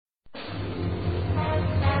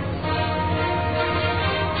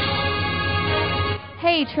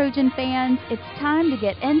Hey, Trojan fans, it's time to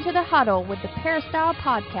get into the huddle with the Peristyle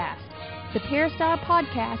Podcast. The Peristyle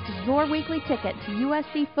Podcast is your weekly ticket to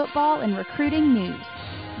USC football and recruiting news.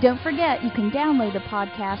 Don't forget you can download the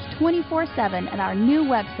podcast 24/7 at our new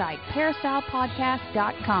website,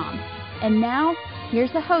 peristylepodcast.com. And now,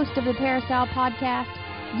 here's the host of the Peristyle Podcast,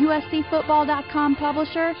 USCfootball.com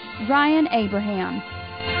publisher, Ryan Abraham.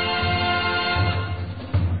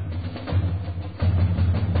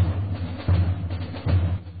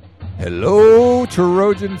 Hello,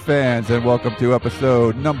 Trojan fans, and welcome to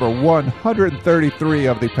episode number 133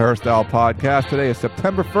 of the Peristyle Podcast. Today is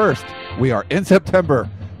September 1st. We are in September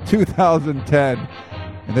 2010.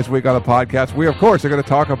 And this week on the podcast, we, of course, are going to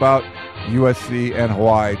talk about USC and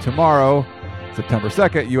Hawaii. Tomorrow, September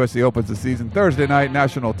 2nd, USC opens the season. Thursday night,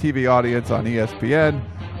 national TV audience on ESPN.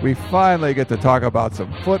 We finally get to talk about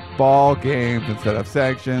some football games instead of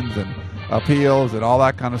sanctions and appeals and all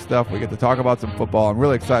that kind of stuff. We get to talk about some football. I'm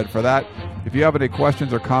really excited for that. If you have any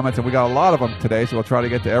questions or comments, and we got a lot of them today, so we'll try to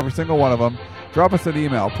get to every single one of them, drop us an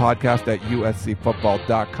email,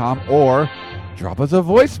 podcast@uscfootball.com, or drop us a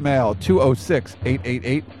voicemail,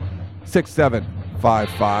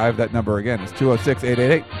 206-888-6755. That number again is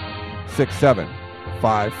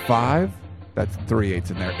 206-888-6755. That's 3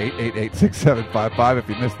 8s in there, 888-6755 if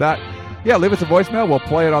you missed that. Yeah, leave us a voicemail. We'll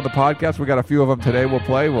play it on the podcast. We got a few of them today. We'll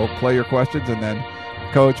play your questions, and then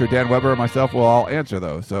Coach or Dan Weber or myself will all answer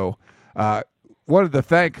those. So wanted to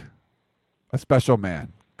thank a special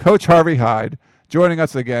man, Coach Harvey Hyde, joining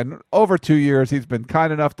us again. Over 2 years, he's been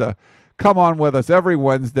kind enough to come on with us every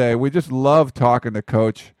Wednesday. We just love talking to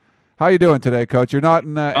Coach. How you doing today, Coach? You're not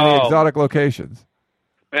in any exotic locations.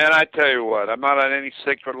 Man, I tell you what, I'm not on any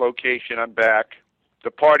secret location. I'm back.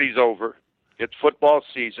 The party's over. It's football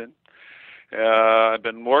season. I've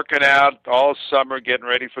been working out all summer, getting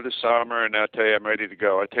ready for the summer, and I tell you, I'm ready to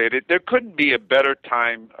go. I tell you, there couldn't be a better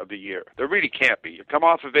time of the year. There really can't be. You come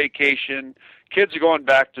off a vacation, kids are going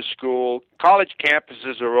back to school, college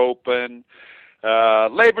campuses are open,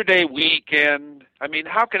 Labor Day weekend. I mean,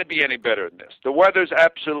 how can it be any better than this? The weather's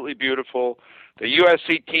absolutely beautiful. The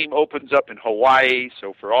USC team opens up in Hawaii,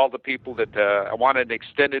 so for all the people that want an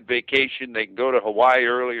extended vacation, they can go to Hawaii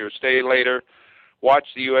early or stay later.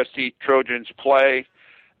 Watch the USC Trojans play.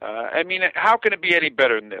 I mean, how can it be any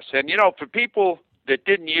better than this? And, you know, for people that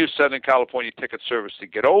didn't use Southern California Ticket Service to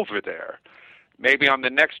get over there, maybe on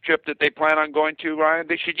the next trip that they plan on going to, Ryan,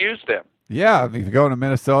 they should use them. Yeah, if you're going to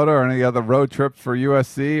Minnesota or any other road trips for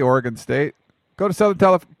USC, Oregon State, go to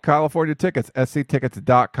Southern California Tickets,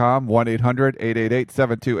 sctickets.com,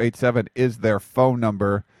 1-800-888-7287 is their phone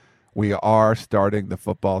number. We are starting the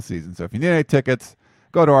football season. So if you need any tickets,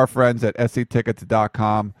 go to our friends at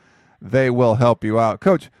sctickets.com. They will help you out.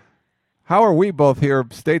 Coach, how are we both here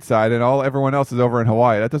stateside and everyone else is over in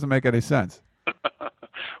Hawaii? That doesn't make any sense.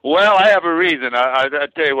 Well, I have a reason. I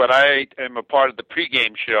tell you what, I am a part of the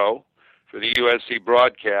pregame show for the USC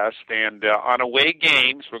broadcast, and on away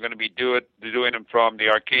games, we're going to be doing them from the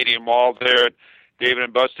Arcadia Mall there,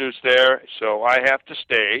 David & Buster's there, so I have to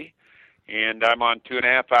stay, and I'm on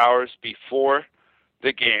 2.5 hours before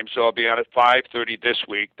the game, so I'll be on at 5:30 this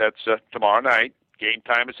week. That's tomorrow night. Game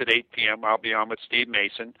time is at 8 p.m. I'll be on with Steve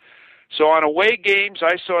Mason. So on away games,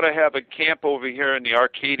 I sort of have a camp over here in the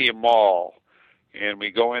Arcadia Mall, and we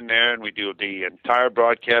go in there and we do the entire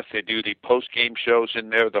broadcast. They do the post-game shows in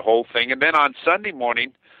there, the whole thing. And then on Sunday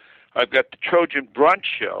morning, I've got the Trojan Brunch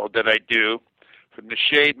show that I do from the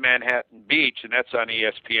Shade Manhattan Beach, and that's on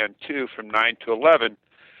ESPN2 from 9 to 11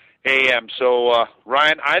 a.m. So,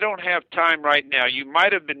 Ryan, I don't have time right now. You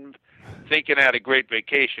might have been thinking I had a great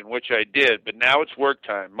vacation, which I did, but now it's work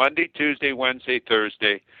time. Monday, Tuesday, Wednesday,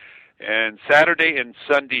 Thursday, and Saturday and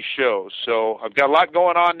Sunday shows. So I've got a lot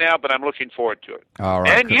going on now, but I'm looking forward to it. All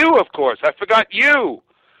right. And you, of course. I forgot you,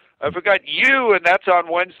 and that's on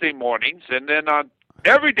Wednesday mornings. And then on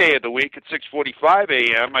every day of the week at 6:45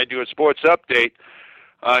 a.m., I do a sports update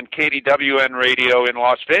on KDWN Radio in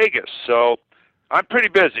Las Vegas. So I'm pretty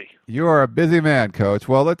busy. You are a busy man, Coach.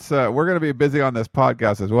 Well, we're going to be busy on this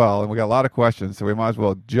podcast as well, and we got a lot of questions, so we might as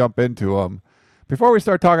well jump into them. Before we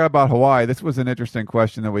start talking about Hawaii, this was an interesting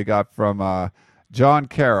question that we got from John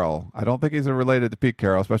Carroll. I don't think he's related to Pete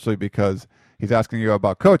Carroll, especially because he's asking you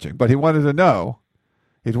about coaching, but he wanted to know.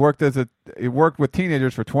 He worked with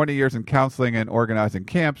teenagers for 20 years in counseling and organizing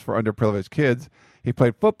camps for underprivileged kids. He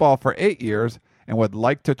played football for 8 years and would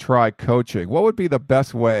like to try coaching. What would be the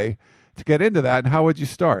best way to get into that, and how would you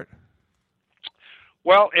start?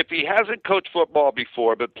 Well, if he hasn't coached football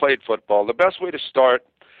before but played football, the best way to start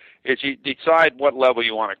is you decide what level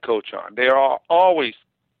you want to coach on. There are always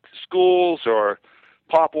schools or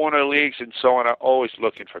Pop Warner leagues and so on are always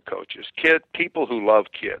looking for coaches, people who love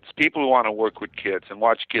kids, people who want to work with kids and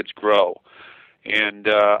watch kids grow. And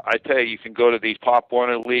I tell you, you can go to these Pop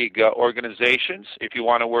Warner League organizations if you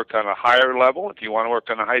want to work on a higher level. If you want to work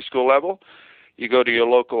on a high school level, you go to your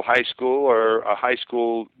local high school or a high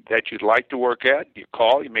school that you'd like to work at. You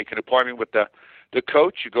call, you make an appointment with the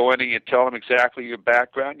coach. You go in and you tell them exactly your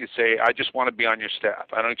background. You say, I just want to be on your staff.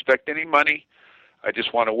 I don't expect any money. I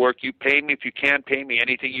just want to work. You pay me if you can. Pay me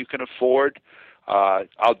anything you can afford.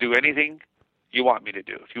 I'll do anything you want me to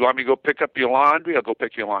do. If you want me to go pick up your laundry, I'll go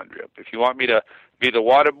pick your laundry up. If you want me to be the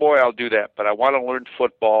water boy, I'll do that. But I want to learn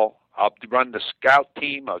football. I'll run the scout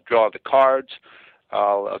team. I'll draw the cards.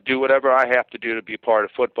 I'll do whatever I have to do to be a part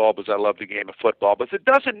of football because I love the game of football. But it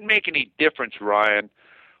doesn't make any difference, Ryan,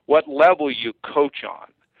 what level you coach on.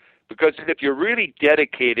 Because if you're really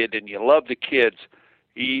dedicated and you love the kids,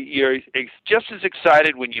 you're just as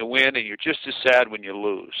excited when you win and you're just as sad when you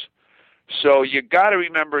lose. So you got to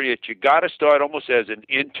remember that you got to start almost as an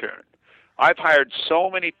intern. I've hired so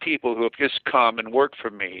many people who have just come and worked for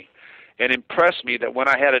me and impressed me that when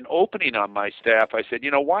I had an opening on my staff, I said,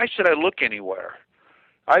 why should I look anywhere?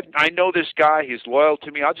 I know this guy. He's loyal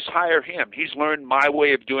to me. I'll just hire him. He's learned my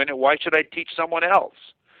way of doing it. Why should I teach someone else?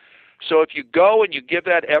 So if you go and you give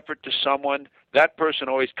that effort to someone, that person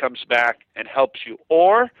always comes back and helps you.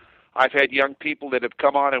 Or I've had young people that have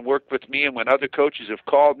come on and worked with me, and when other coaches have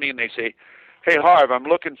called me and they say, hey, Harv, I'm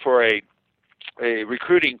looking for a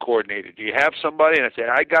recruiting coordinator. Do you have somebody? And I say,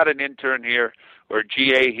 I got an intern here or a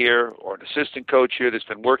GA here or an assistant coach here that's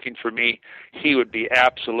been working for me. He would be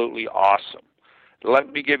absolutely awesome.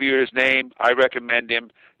 Let me give you his name. I recommend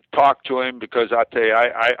him. Talk to him because I'll tell you,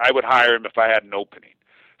 I would hire him if I had an opening.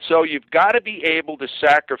 So you've got to be able to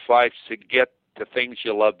sacrifice to get the things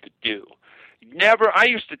you love to do. I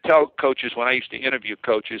used to tell coaches when I used to interview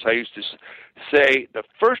coaches, I used to say, the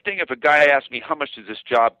first thing if a guy asks me, how much does this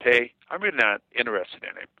job pay? I'm really not interested in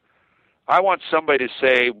him. I want somebody to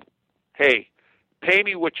say, hey, pay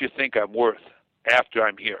me what you think I'm worth after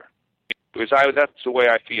I'm here. Because that's the way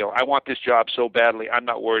I feel. I want this job so badly, I'm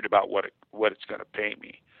not worried about what it's going to pay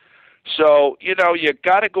me. So, you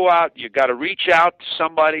got to go out, you got to reach out to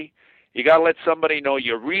somebody, you got to let somebody know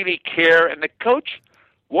you really care, and the coach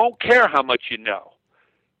won't care how much you know.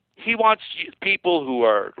 He wants people who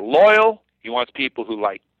are loyal, he wants people who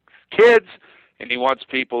like kids, and he wants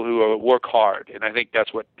people who work hard, and I think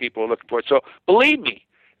that's what people are looking for. So, believe me,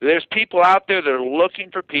 there's people out there that are looking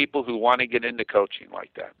for people who want to get into coaching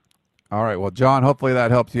like that. All right. Well, John, hopefully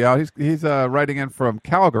that helps you out. He's writing in from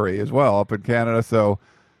Calgary as well, up in Canada. So,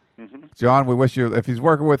 John, we wish you, if he's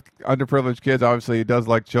working with underprivileged kids, obviously he does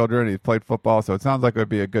like children. He's played football, so it sounds like it would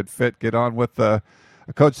be a good fit. Get on with a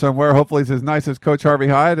coach somewhere. Hopefully he's as nice as Coach Harvey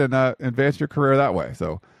Hyde and advance your career that way.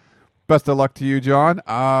 So, best of luck to you, John.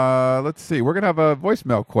 Let's see. We're going to have a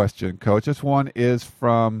voicemail question, Coach. This one is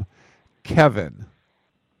from Kevin.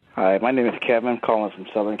 Hi, my name is Kevin, calling from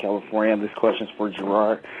Southern California. This question is for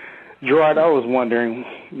Gerard. Gerard, I was wondering,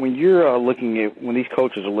 when you're when these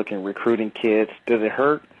coaches are looking at recruiting kids, does it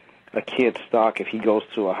hurt a kid's stock if he goes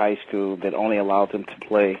to a high school that only allows him to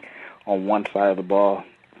play on one side of the ball,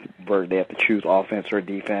 where they have to choose offense or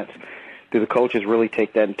defense? Do the coaches really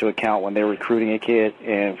take that into account when they're recruiting a kid?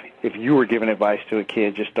 And if you were giving advice to a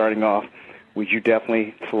kid just starting off, would you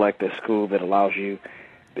definitely select a school that allows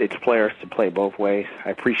its players to play both ways? I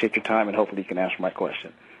appreciate your time, and hopefully you can answer my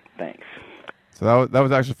question. Thanks. So that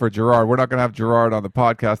was actually for Gerard. We're not going to have Gerard on the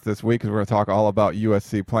podcast this week because we're going to talk all about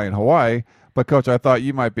USC playing Hawaii. But, Coach, I thought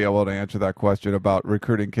you might be able to answer that question about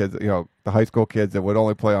recruiting kids, the high school kids that would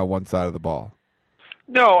only play on one side of the ball.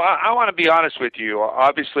 No, I want to be honest with you.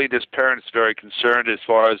 Obviously, this parent is very concerned as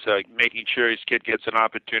far as making sure his kid gets an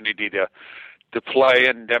opportunity to play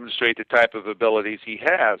and demonstrate the type of abilities he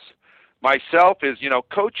has. Myself is,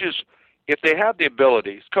 coaches, if they have the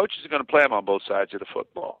abilities, coaches are going to play them on both sides of the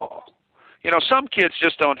football. Some kids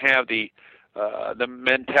just don't have the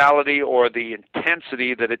mentality or the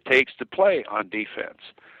intensity that it takes to play on defense.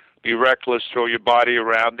 Be reckless, throw your body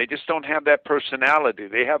around. They just don't have that personality.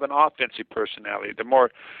 They have an offensive personality. They're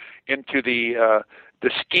more into the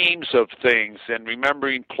schemes of things and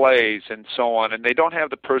remembering plays and so on, and they don't have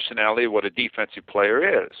the personality of what a defensive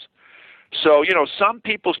player is. So, some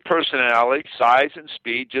people's personality, size and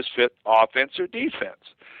speed just fit offense or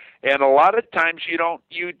defense. And a lot of times you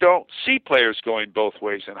don't see players going both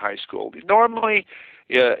ways in high school. Normally,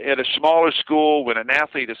 at a smaller school, when an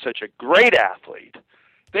athlete is such a great athlete,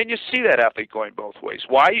 then you see that athlete going both ways.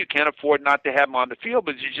 Why? You can't afford not to have him on the field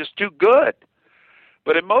because he's just too good.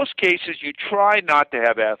 But in most cases, you try not to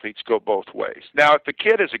have athletes go both ways. Now, if the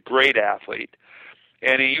kid is a great athlete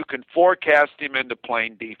and you can forecast him into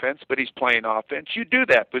playing defense, but he's playing offense. You do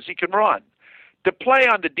that because he can run. To play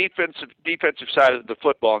on the defensive side of the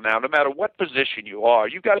football now, no matter what position you are,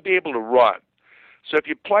 you've got to be able to run. So if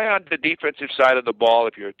you play on the defensive side of the ball,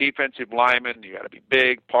 if you're a defensive lineman, you got to be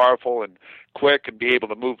big, powerful, and quick, and be able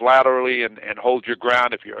to move laterally and hold your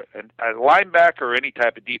ground. If you're a linebacker or any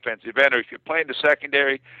type of defensive end, or if you're playing the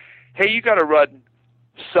secondary, hey, you got to run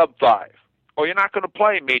sub-5, or you're not going to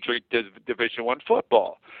play Major Division I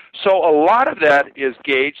football. So a lot of that is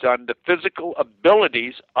gauged on the physical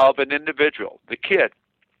abilities of an individual, the kid.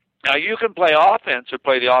 Now, you can play offense or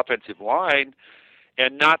play the offensive line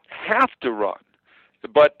and not have to run.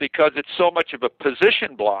 But because it's so much of a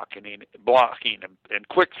position blocking and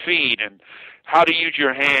quick feed and how to use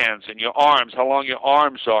your hands and your arms, how long your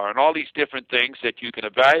arms are, and all these different things that you can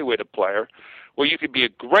evaluate a player, where you can be a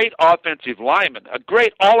great offensive lineman, a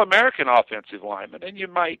great All-American offensive lineman, and you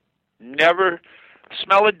might never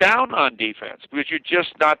smell it down on defense because you're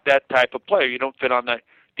just not that type of player. You don't fit on the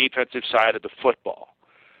defensive side of the football.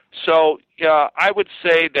 So I would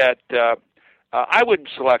say that I wouldn't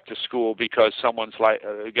select a school because someone's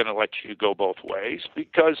going to let you go both ways,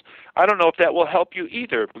 because I don't know if that will help you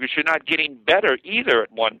either, because you're not getting better either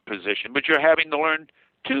at one position, but you're having to learn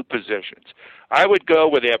two positions. I would go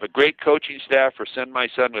where they have a great coaching staff, or send my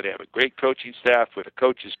son where they have a great coaching staff, where the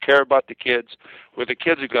coaches care about the kids, where the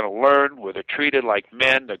kids are going to learn, where they're treated like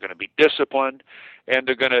men, they're going to be disciplined, and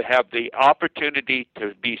they're going to have the opportunity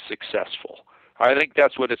to be successful. I think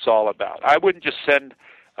that's what it's all about. I wouldn't just send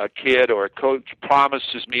a kid or a coach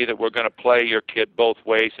promises me that we're going to play your kid both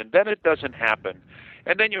ways, and then it doesn't happen.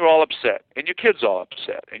 And then you're all upset, and your kid's all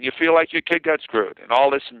upset, and you feel like your kid got screwed, and all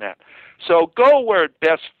this and that. So go where it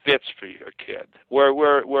best fits for your kid,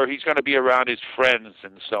 where he's going to be around his friends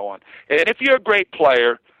and so on. And if you're a great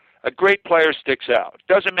player sticks out.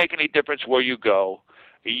 It doesn't make any difference where you go.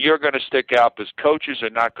 You're going to stick out because coaches are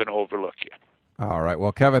not going to overlook you. All right.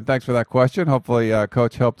 Well, Kevin, thanks for that question. Hopefully,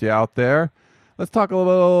 Coach helped you out there. Let's talk a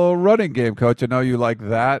little running game, Coach. I know you like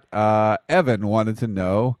that. Evan wanted to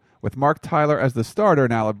know, with Mark Tyler as the starter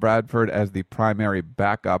and Alec Bradford as the primary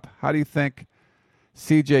backup, how much do you think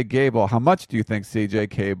C.J.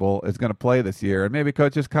 Cable is going to play this year? And maybe,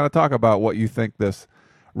 Coach, just kind of talk about what you think this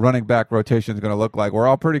running back rotation is going to look like. We're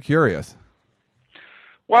all pretty curious.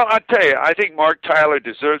 Well, I'll tell you, I think Mark Tyler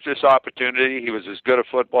deserves this opportunity. He was as good a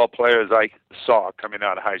football player as I saw coming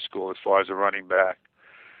out of high school as far as a running back.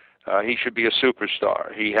 He should be a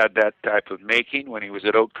superstar. He had that type of making when he was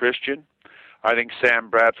at Oak Christian. I think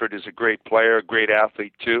Sam Bradford is a great player, a great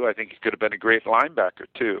athlete, too. I think he could have been a great linebacker,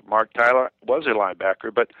 too. Mark Tyler was a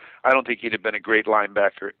linebacker, but I don't think he'd have been a great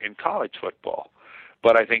linebacker in college football.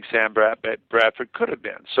 But I think Sam Bradford could have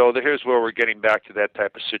been. So here's where we're getting back to that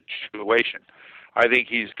type of situation. I think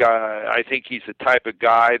he's the type of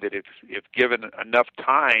guy that if given enough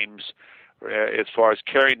times as far as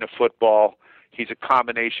carrying the football, he's a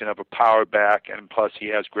combination of a power back, and plus he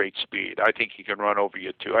has great speed. I think he can run over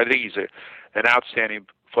you, too. I think he's an outstanding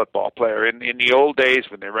football player. In the old days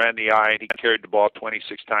when they ran the eye and he carried the ball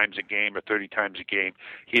 26 times a game or 30 times a game,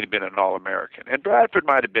 he'd have been an All-American. And Bradford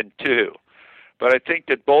might have been, too. But I think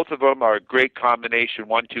that both of them are a great combination,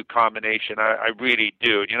 1-2 combination. I really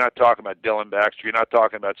do. You're not talking about Dylan Baxter. You're not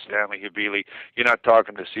talking about Stanley Havili. You're not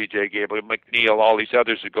talking to C.J. Gable, McNeil, all these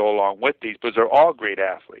others that go along with these, because they're all great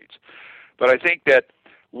athletes. But I think that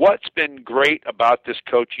what's been great about this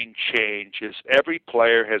coaching change is every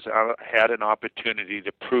player has had an opportunity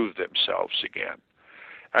to prove themselves again.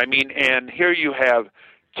 I mean, and here you have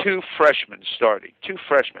two freshmen,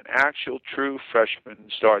 actual true freshmen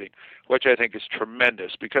starting, which I think is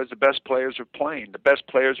tremendous because the best players are playing. The best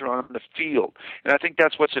players are on the field. And I think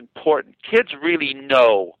that's what's important. Kids really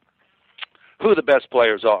know who the best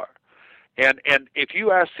players are. And if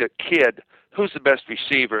you ask a kid who's the best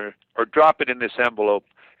receiver, or drop it in this envelope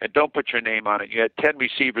and don't put your name on it, you had 10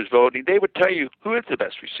 receivers voting, they would tell you who is the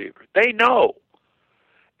best receiver. They know.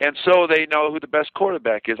 And so they know who the best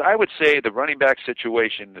quarterback is. I would say the running back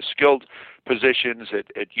situation, the skilled positions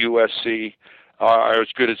at USC are as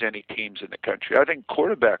good as any teams in the country. I think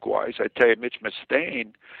quarterback-wise, I'd tell you Mitch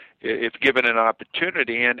Mustaine, if given an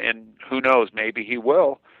opportunity, and who knows, maybe he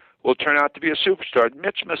will turn out to be a superstar.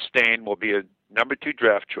 Mitch Mustaine will be a number 2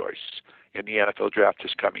 draft choice in the NFL draft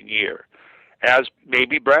this coming year, as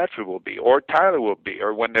maybe Bradford will be, or Tyler will be,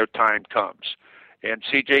 or when their time comes, and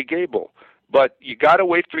C.J. Gable. But you got to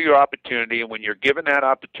wait for your opportunity, and when you're given that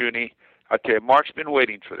opportunity, I tell you, Mark's been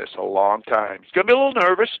waiting for this a long time. He's going to be a little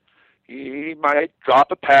nervous. He might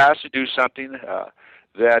drop a pass or do something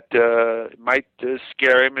that might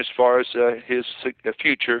scare him as far as his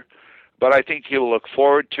future. but I think he'll look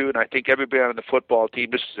forward to it, and I think everybody on the football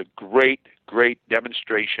team, this is a great, great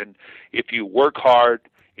demonstration. If you work hard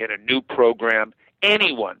in a new program,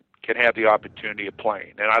 anyone can have the opportunity of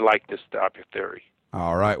playing, and I like this type of theory.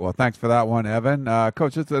 All right. Well, thanks for that one, Evan.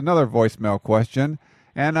 Coach, it's another voicemail question,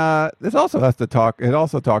 and this also has to talk. It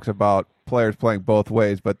also talks about players playing both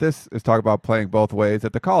ways, but this is talking about playing both ways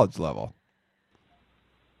at the college level.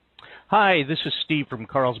 Hi, this is Steve from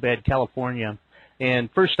Carlsbad, California.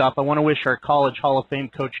 And first off, I want to wish our College Hall of Fame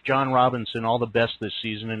coach John Robinson all the best this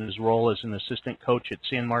season in his role as an assistant coach at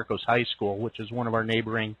San Marcos High School, which is one of our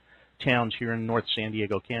neighboring towns here in North San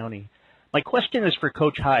Diego County. My question is for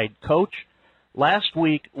Coach Hyde. Coach, last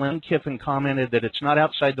week, Lane Kiffin commented that it's not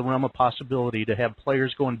outside the realm of possibility to have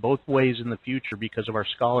players going both ways in the future because of our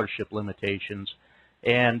scholarship limitations.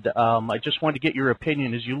 And I just wanted to get your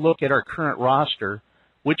opinion. As you look at our current roster,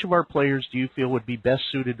 which of our players do you feel would be best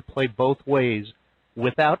suited to play both ways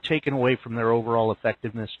without taking away from their overall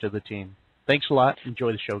effectiveness to the team? Thanks a lot.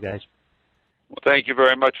 Enjoy the show, guys. Well, thank you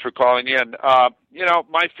very much for calling in.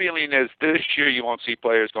 My feeling is this year you won't see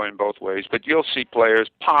players going both ways, but you'll see players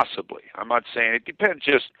possibly. I'm not saying it depends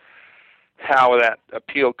just how that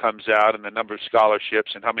appeal comes out and the number of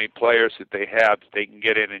scholarships and how many players that they have that they can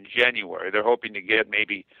get in January. They're hoping to get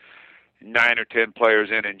maybe 9 or 10 players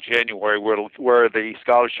in January where the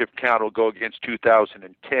scholarship count will go against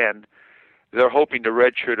 2010. They're hoping to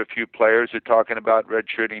redshirt a few players. They're talking about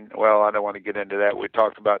redshirting. Well, I don't want to get into that. We'll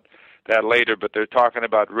talk about that later, but they're talking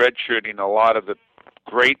about redshirting a lot of the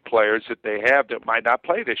great players that they have that might not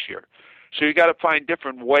play this year. So you got to find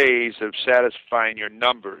different ways of satisfying your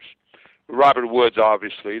numbers. Robert Woods,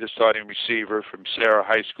 obviously, the starting receiver from Sarah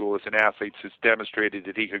High School, is an athlete that's demonstrated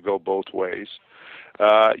that he could go both ways.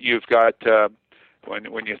 You've got,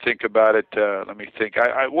 when you think about it, let me think.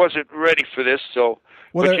 I wasn't ready for this, so.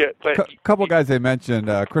 Well, a couple guys they mentioned,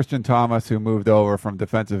 Christian Thomas, who moved over from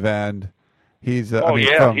defensive end. He's he's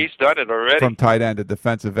done it already. From tight end to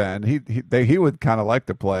defensive end. He would kind of like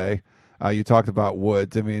to play. You talked about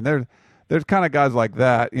Woods. I mean, there's kind of guys like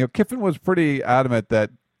that. Kiffin was pretty adamant that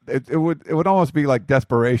it would almost be like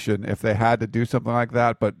desperation if they had to do something like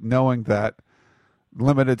that. But knowing that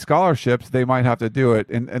limited scholarships, they might have to do it.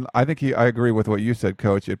 And I think I agree with what you said,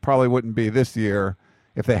 Coach. It probably wouldn't be this year.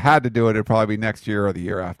 If they had to do it, it'd probably be next year or the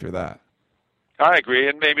year after that. I agree,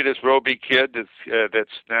 and maybe this Roby kid that's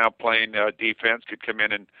now playing defense could come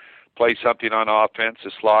in and play something on offense, a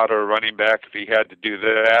slot or a running back if he had to do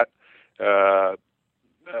that. I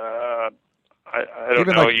don't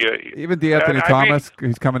know. Even DeAnthony Thomas,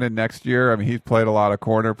 he's coming in next year. I mean, he's played a lot of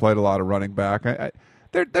corner, played a lot of running back.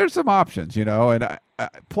 There's some options, and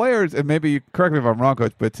players, and maybe correct me if I'm wrong,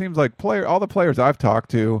 Coach, but it seems like all the players I've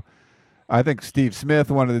talked to, I think Steve Smith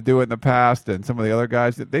wanted to do it in the past, and some of the other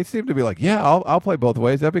guys, they seem to be like, yeah, I'll play both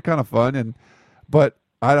ways. That'd be kind of fun. But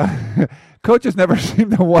coaches never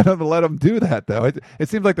seem to want to let them do that, though. It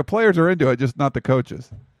seems like the players are into it, just not the coaches.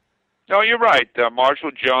 No, you're right.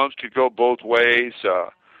 Marshall Jones could go both ways.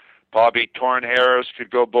 Bobby Torn-Harris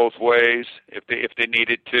could go both ways if they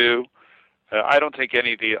needed to. I don't think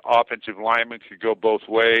any of the offensive linemen could go both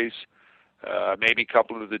ways. Maybe a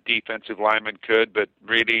couple of the defensive linemen could, but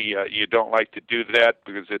really you don't like to do that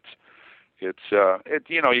because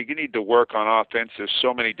you need to work on offense. There's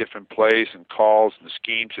so many different plays and calls and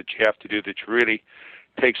schemes that you have to do that really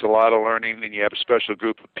takes a lot of learning, and you have a special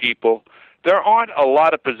group of people. There aren't a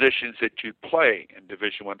lot of positions that you play in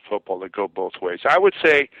Division I football that go both ways. I would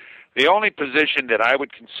say the only position that I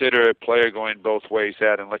would consider a player going both ways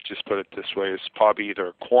at, and let's just put it this way, is probably either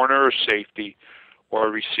a corner or safety or a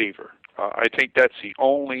receiver. I think that's the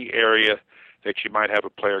only area that you might have a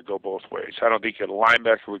player go both ways. I don't think a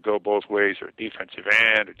linebacker would go both ways, or a defensive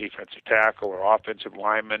end, or defensive tackle, or offensive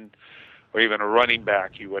lineman, or even a running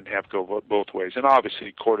back you wouldn't have go both ways. And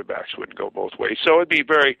obviously quarterbacks wouldn't go both ways. So it would be a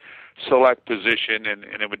very select position, and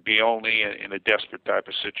it would be only in a desperate type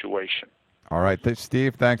of situation. All right,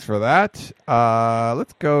 Steve, thanks for that.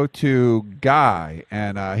 Let's go to Guy,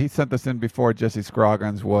 and he sent this in before Jesse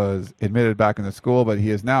Scroggins was admitted back into school, but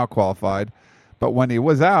he is now qualified. But when he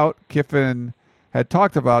was out, Kiffin had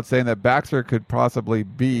talked about saying that Baxter could possibly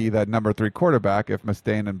be that number 3 quarterback if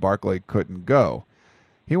Mustaine and Barkley couldn't go.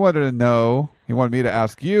 He wanted me to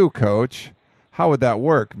ask you, Coach, how would that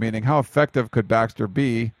work? Meaning, how effective could Baxter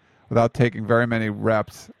be without taking very many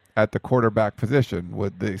reps at the quarterback position?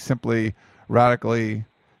 Would they simply radically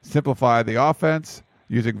simplify the offense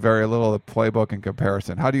using very little of the playbook in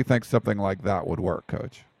comparison? How do you think something like that would work,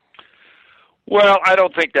 Coach? Well, I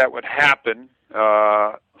don't think that would happen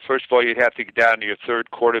first of all, you'd have to get down to your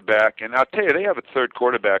third quarterback. And I'll tell you, they have a third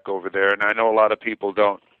quarterback over there, and I know a lot of people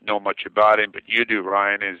don't know much about him, but you do,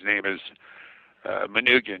 Ryan. His name is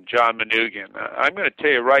Manoogian, John Manoogian. I'm going to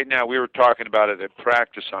tell you right now, we were talking about it at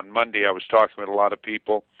practice on Monday. I was talking with a lot of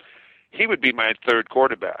people. He would be my third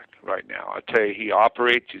quarterback right now. I tell you, he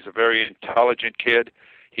operates. He's a very intelligent kid.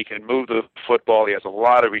 He can move the football. He has a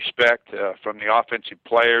lot of respect from the offensive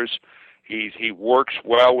players. He works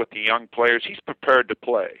well with the young players. He's prepared to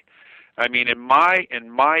play. I mean, in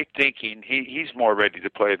my thinking, he's more ready to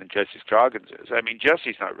play than Jesse Scroggins is. I mean,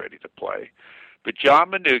 Jesse's not ready to play. But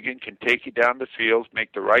John Manoogian can take you down the field,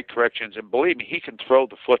 make the right corrections, and believe me, he can throw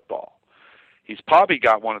the football. He's probably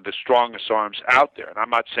got one of the strongest arms out there. And I'm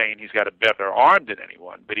not saying he's got a better arm than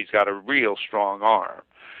anyone, but he's got a real strong arm.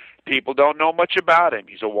 People don't know much about him.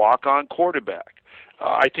 He's a walk-on quarterback.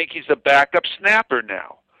 I think he's a backup snapper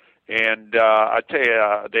now. And I tell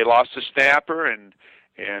you, they lost a snapper, and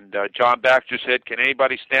John Baxter said, "Can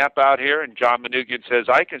anybody snap out here?" And John Manoogian says,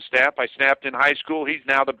 "I can snap. I snapped in high school." He's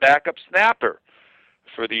now the backup snapper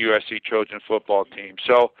for the USC Trojan football team.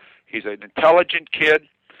 So he's an intelligent kid.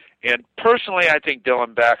 And personally, I think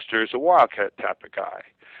Dylan Baxter is a Wildcat type of guy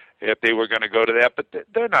if they were going to go to that. But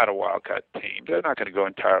they're not a Wildcat team. They're not going to go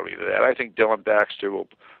entirely to that. I think Dylan Baxter will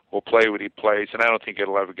play what he plays, and I don't think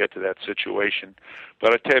it'll ever get to that situation.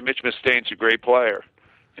 But I tell you, Mitch Mustaine's a great player.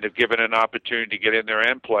 And if given an opportunity to get in there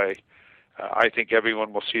and play, I think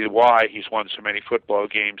everyone will see why he's won so many football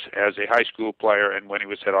games as a high school player and when he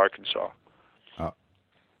was at Arkansas. Oh,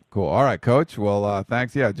 cool. All right, Coach. Well,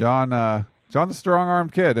 thanks. Yeah, John's a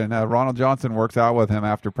strong-armed kid, and Ronald Johnson works out with him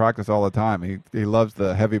after practice all the time. He loves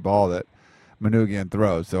the heavy ball that Manoogian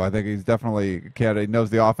throws, so I think he's definitely a candidate. He knows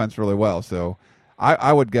the offense really well, so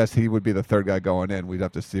I would guess he would be the third guy going in. We'd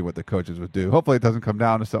have to see what the coaches would do. Hopefully it doesn't come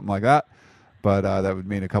down to something like that, but that would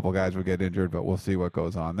mean a couple guys would get injured, but we'll see what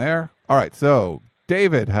goes on there. All right, so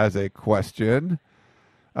David has a question.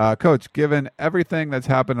 Coach, given everything that's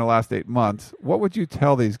happened in the last 8 months, what would you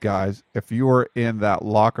tell these guys if you were in that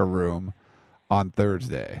locker room on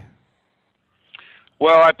Thursday?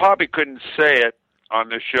 Well, I probably couldn't say it on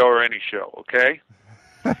this show or any show, okay?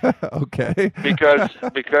 Okay. because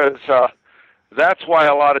that's why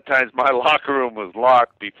a lot of times my locker room was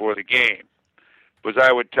locked before the game, was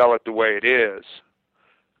I would tell it the way it is.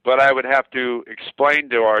 But I would have to explain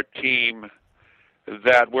to our team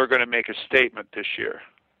that we're going to make a statement this year.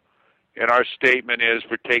 And our statement is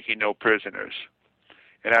we're taking no prisoners.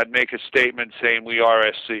 And I'd make a statement saying we are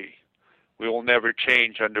SC. We will never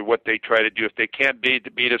change under what they try to do. If they can't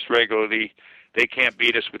beat us regularly, they can't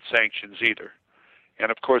beat us with sanctions either. And,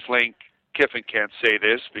 of course, Lane Kiffin can't say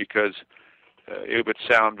this because it would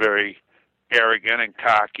sound very arrogant and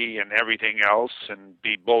cocky and everything else and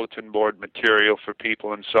be bulletin board material for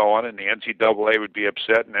people and so on, and the NCAA would be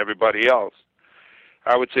upset and everybody else.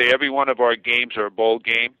 I would say every one of our games are a bowl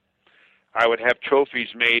game. I would have trophies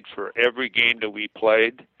made for every game that we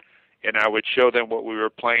played, and I would show them what we were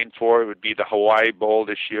playing for. It would be the Hawaii Bowl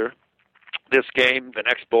this year. This game, the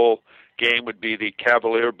next bowl game would be the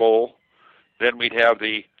Cavalier Bowl. Then we'd have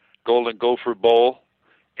the Golden Gopher Bowl,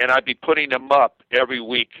 and I'd be putting them up every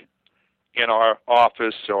week in our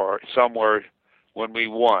office or somewhere when we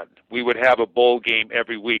won. We would have a bowl game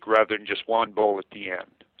every week rather than just one bowl at the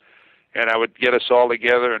end. And I would get us all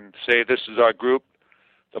together and say, this is our group.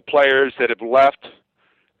 The players that have left,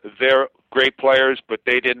 they're great players, but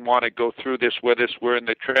they didn't want to go through this with us. We're in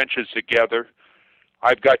the trenches together.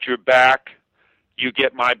 I've got your back. You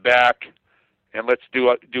get my back. And let's do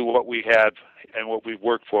what we have and what we've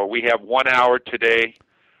worked for. We have 1 hour today,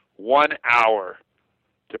 1 hour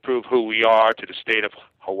to prove who we are to the state of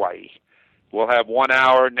Hawaii. We'll have 1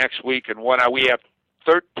 hour next week and 1 hour. We have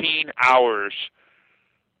 13 hours.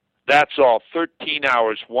 That's all, 13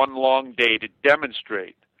 hours, one long day to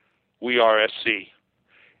demonstrate we are SC.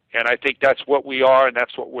 And I think that's what we are, and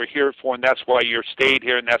that's what we're here for, and that's why you stayed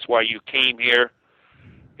here, and that's why you came here.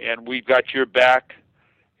 And we've got your back,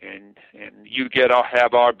 and you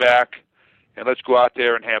have our back. And let's go out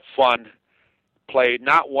there and have fun. Play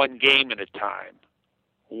not one game at a time,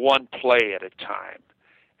 one play at a time,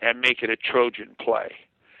 and make it a Trojan play.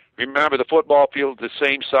 Remember, the football field is the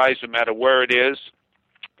same size no matter where it is.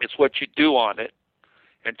 It's what you do on it.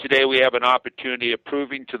 And today we have an opportunity of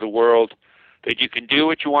proving to the world that you can do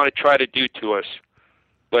what you want to try to do to us,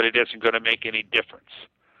 but it isn't going to make any difference.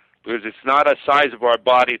 Because it's not the size of our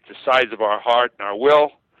body, it's the size of our heart and our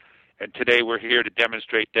will. And today we're here to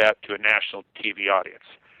demonstrate that to a national TV audience.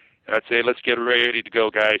 And I'd say, let's get ready to go,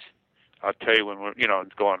 guys. I'll tell you when we're,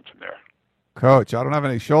 going from there. Coach, I don't have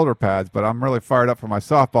any shoulder pads, but I'm really fired up for my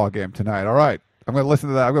softball game tonight. All right. I'm going to listen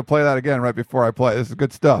to that. I'm going to play that again right before I play. This is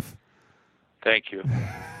good stuff. Thank you.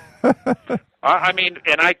 I mean,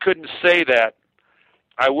 and I couldn't say that.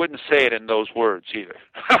 I wouldn't say it in those words either.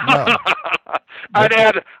 No. I'd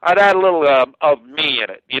add a little of me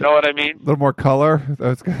in it. You know what I mean? A little more color.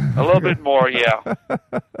 That's good. A little bit more, yeah.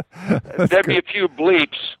 There'd be a few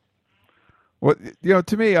bleeps. Well,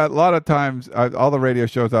 to me, a lot of times, all the radio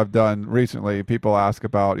shows I've done recently, people ask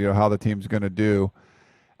about, how the team's going to do.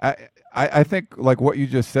 I think like what you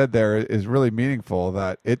just said there is really meaningful,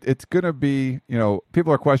 that it's going to be,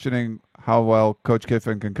 people are questioning how well Coach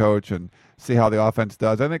Kiffin can coach and see how the offense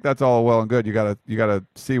does. I think that's all well and good. You got to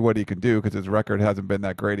see what he can do, because his record hasn't been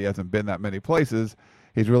that great. He hasn't been that many places.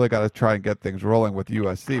 He's really got to try and get things rolling with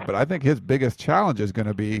USC. But I think his biggest challenge is going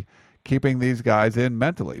to be keeping these guys in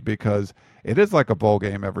mentally, because it is like a bowl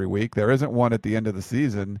game every week. There isn't one at the end of the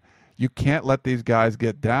season. You can't let these guys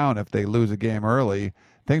get down if they lose a game early.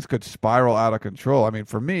 Things could spiral out of control. I mean,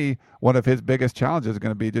 for me, one of his biggest challenges is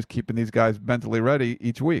going to be just keeping these guys mentally ready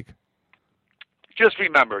each week. Just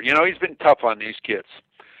remember, he's been tough on these kids.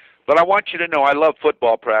 But I want you to know I love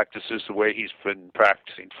football practices the way he's been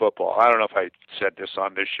practicing football. I don't know if I said this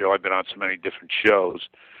on this show. I've been on so many different shows.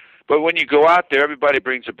 But when you go out there, everybody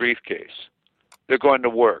brings a briefcase. They're going to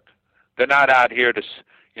work. They're not out here to,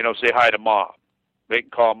 say hi to mom. They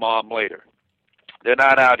can call mom later. They're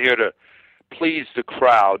not out here to please the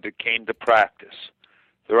crowd that came to practice.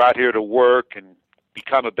 They're out here to work and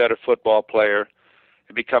become a better football player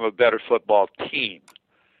and become a better football team.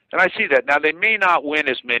 And I see that. Now, they may not win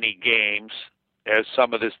as many games as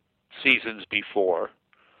some of the seasons before,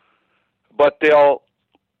 but they'll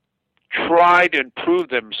try to improve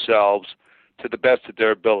themselves to the best of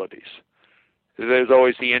their abilities. There's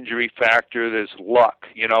always the injury factor. There's luck.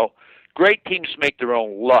 Great teams make their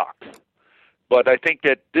own luck. But I think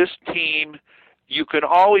that this team, you can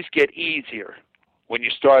always get easier when you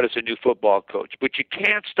start as a new football coach, but you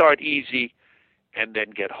can't start easy and then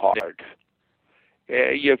get hard.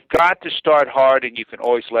 You've got to start hard, and you can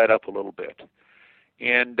always let up a little bit.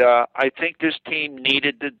 And I think this team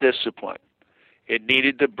needed the discipline. It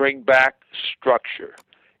needed to bring back structure.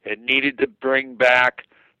 It needed to bring back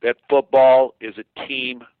that football is a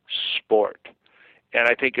team sport. And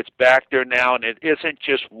I think it's back there now, and it isn't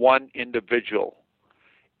just one individual.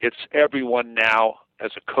 It's everyone now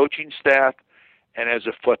as a coaching staff and as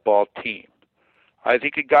a football team. I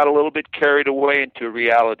think it got a little bit carried away into a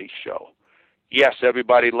reality show. Yes,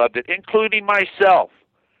 everybody loved it, including myself.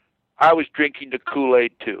 I was drinking the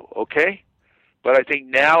Kool-Aid too, okay? But I think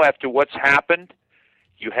now, after what's happened,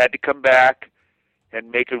 you had to come back and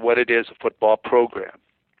make it what it is, a football program,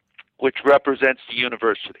 which represents the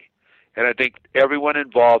university. And I think everyone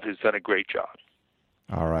involved has done a great job.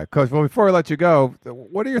 All right, Coach. Well, before we let you go,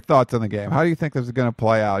 what are your thoughts on the game? How do you think this is going to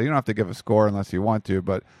play out? You don't have to give a score unless you want to,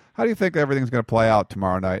 but how do you think everything's going to play out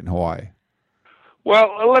tomorrow night in Hawaii?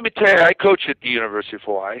 Well, let me tell you, I coach at the University of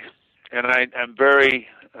Hawaii, and I'm very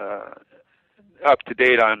up to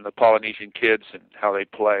date on the Polynesian kids and how they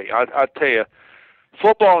play. I'll tell you,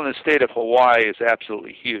 football in the state of Hawaii is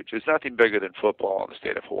absolutely huge. There's nothing bigger than football in the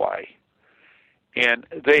state of Hawaii. And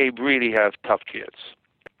they really have tough kids.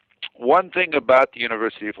 One thing about the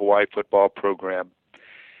University of Hawaii football program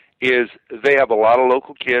is they have a lot of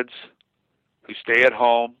local kids who stay at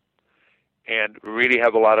home and really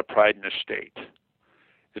have a lot of pride in their state.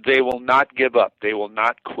 They will not give up. They will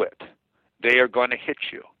not quit. They are going to hit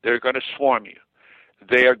you. They're going to swarm you.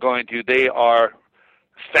 They are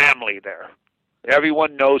family there.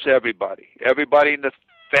 Everyone knows everybody. Everybody in the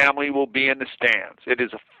family will be in the stands. It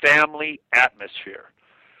is a family atmosphere.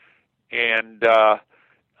 And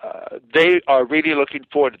they are really looking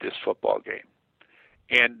forward to this football game.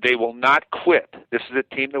 And they will not quit. This is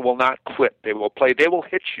a team that will not quit. They will play. They will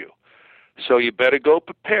hit you. So you better go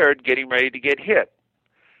prepared, getting ready to get hit.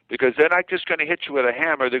 Because they're not just going to hit you with a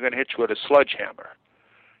hammer, they're going to hit you with a sledgehammer.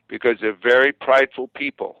 Because they're very prideful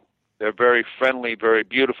people. They're very friendly, very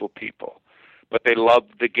beautiful people. But they love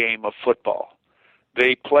the game of football.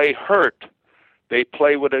 They play hurt. They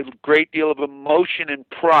play with a great deal of emotion and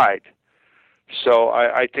pride. So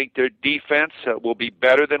I think their defense will be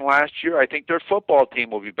better than last year. I think their football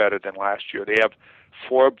team will be better than last year. They have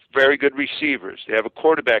 4 very good receivers. They have a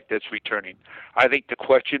quarterback that's returning. I think the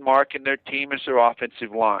question mark in their team is their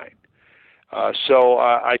offensive line. So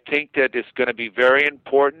I think that it's going to be very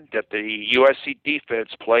important that the USC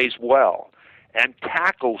defense plays well and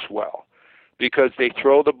tackles well, because they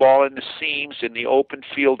throw the ball in the seams in the open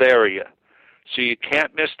field area. So you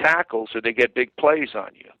can't miss tackles or they get big plays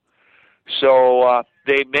on you. So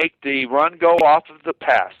they make the run go off of the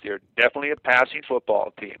pass. They're definitely a passing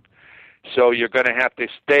football team. So you're going to have to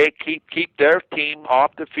keep their team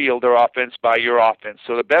off the field, their offense, by your offense.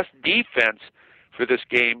 So the best defense for this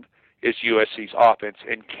game is USC's offense.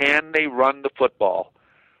 And can they run the football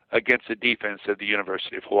against the defense of the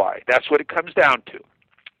University of Hawaii? That's what it comes down to.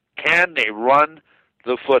 Can they run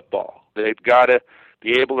the football? They've got to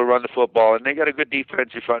be able to run the football, and they got a good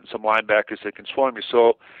defensive front and some linebackers that can swarm you.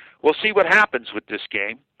 So we'll see what happens with this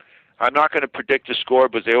game. I'm not going to predict the score,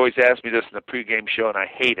 because they always ask me this in the pregame show, and I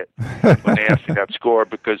hate it when they ask me that score,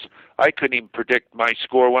 because I couldn't even predict my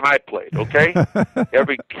score when I played, okay?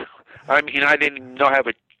 I didn't even have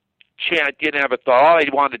a chance, didn't have a thought. All I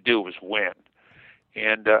wanted to do was win.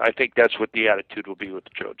 And I think that's what the attitude will be with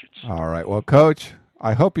the Trojans. All right. Well, Coach,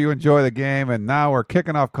 I hope you enjoy the game, and now we're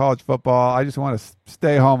kicking off college football. I just want to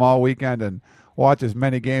stay home all weekend and watch as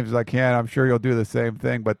many games as I can. I'm sure you'll do the same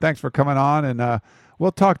thing, but thanks for coming on, and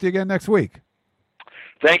we'll talk to you again next week.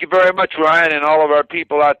 Thank you very much, Ryan, and all of our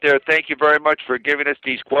people out there. Thank you very much for giving us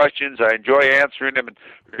these questions. I enjoy answering them. And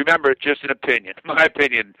remember, it's just an opinion. My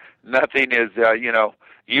opinion, nothing is,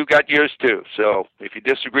 you got yours too. So if you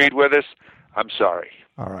disagreed with us, I'm sorry.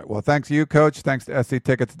 All right. Well, thanks to you, Coach. Thanks to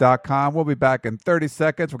sctickets.com. We'll be back in 30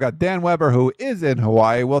 seconds. We've got Dan Weber, who is in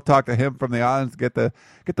Hawaii. We'll talk to him from the islands, get the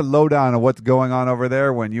lowdown on what's going on over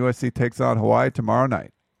there when USC takes on Hawaii tomorrow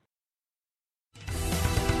night.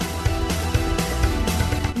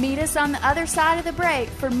 Meet us on the other side of the break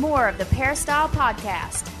for more of the Peristyle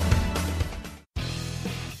Podcast.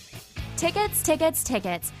 Tickets, tickets,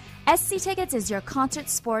 tickets. SC Tickets is your concert,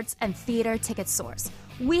 sports, and theater ticket source.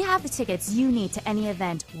 We have the tickets you need to any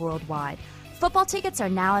event worldwide. Football tickets are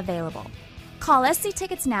now available. Call SC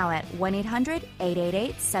Tickets now at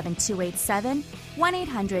 1-800-888-7287,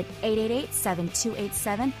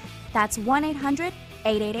 1-800-888-7287. That's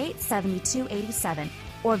 1-800-888-7287.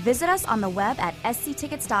 Or visit us on the web at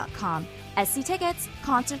sctickets.com. SC Tickets,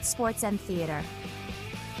 concert, sports, and theater.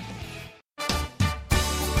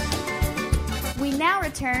 We now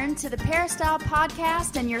return to the Peristyle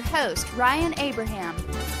Podcast and your host, Ryan Abraham.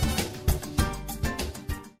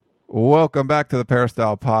 Welcome back to the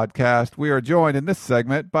Peristyle Podcast. We are joined in this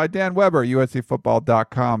segment by Dan Weber,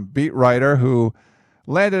 USCFootball.com beat writer, who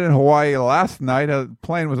landed in Hawaii last night. The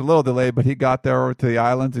plane was a little delayed, but he got there over to the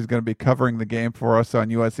islands. He's going to be covering the game for us on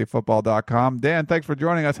USCFootball.com. Dan, thanks for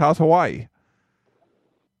joining us. How's Hawaii?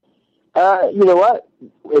 You know what?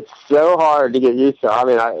 It's so hard to get used to. I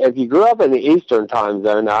mean, if you grew up in the Eastern time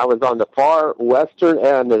zone, I was on the far western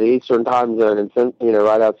end of the Eastern time zone,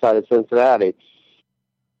 right outside of Cincinnati.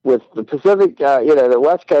 With the Pacific, the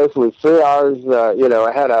West Coast was 3 hours,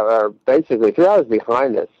 ahead of, or basically 3 hours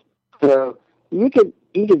behind us. So you could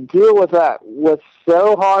deal with that. What's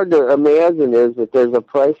so hard to imagine is that there's a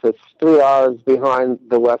place that's 3 hours behind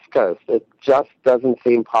the West Coast. It just doesn't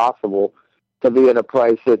seem possible to be in a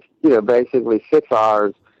place that's, basically 6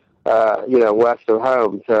 hours, west of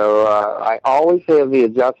home. So I always have the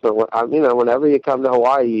adjustment. Whenever you come to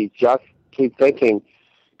Hawaii, you just keep thinking,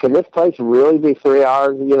 can this place really be 3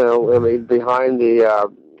 hours,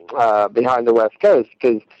 behind the West Coast?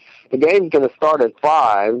 Because the game's going to start at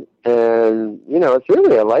 5, and, it's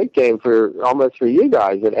really a late game almost for you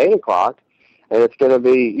guys at 8 o'clock. And it's going to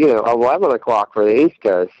be, 11 o'clock for the East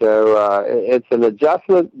Coast. So it's an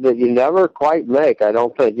adjustment that you never quite make, I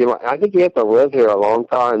don't think. I think you have to live here a long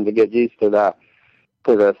time to get used to that,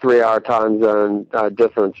 to the 3 hour time zone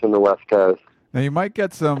difference from the West Coast. Now, you might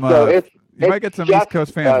get some... You might get some East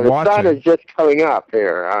Coast fans watching. The sun is just coming up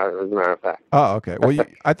here, as a matter of fact. Oh, okay. Well,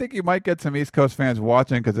 I think you might get some East Coast fans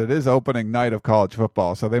watching because it is opening night of college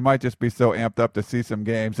football. So they might just be so amped up to see some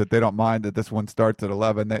games that they don't mind that this one starts at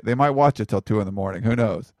 11. They might watch it till 2 in the morning. Who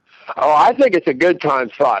knows? Oh, I think it's a good time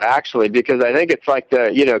slot, actually, because I think it's like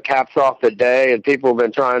caps off the day, and people have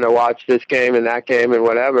been trying to watch this game and that game and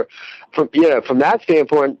whatever. From that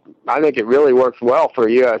standpoint, I think it really works well for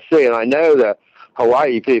USC, and I know that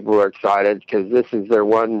Hawaii people are excited because this is their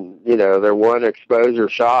one exposure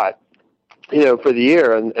shot, for the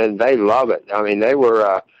year, and they love it. I mean, they were,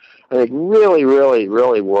 I think, really, really,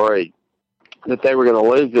 really worried that they were going to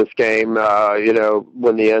lose this game,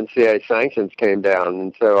 when the NCAA sanctions came down.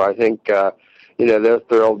 And so I think, they're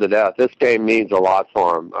thrilled to death. This game means a lot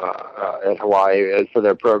for them at Hawaii and for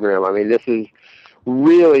their program. I mean, this is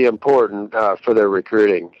really important for their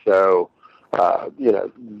recruiting. So, they're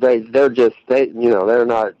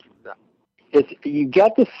not, you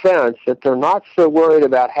get the sense that they're not so worried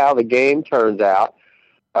about how the game turns out,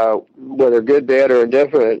 whether good, bad, or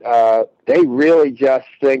indifferent. They really just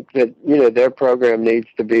think that, their program needs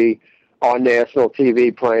to be on national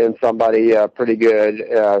TV playing somebody pretty good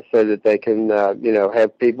so that they can,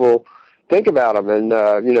 have people think about them and,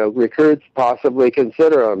 recruits possibly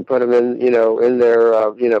consider them, put them in, in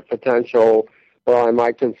their, potential, well, I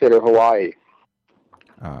might consider Hawaii.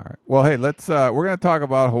 All right. Well, hey, let's, we're going to talk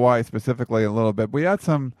about Hawaii specifically in a little bit. We got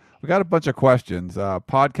a bunch of questions.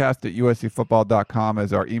 Podcast@uscfootball.com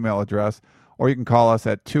is our email address, or you can call us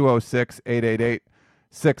at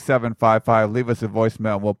 206-888-6755. Leave us a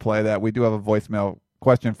voicemail and we'll play that. We do have a voicemail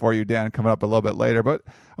question for you, Dan, coming up a little bit later, but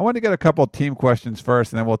I want to get a couple of team questions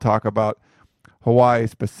first, and then we'll talk about Hawaii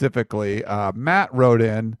specifically. Matt wrote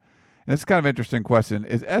in, and it's kind of an interesting question.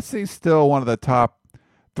 Is SC still one of the top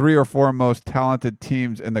 3 or 4 most talented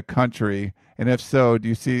teams in the country? And if so, do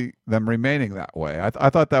you see them remaining that way? I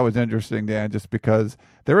thought that was interesting, Dan, just because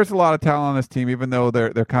there is a lot of talent on this team, even though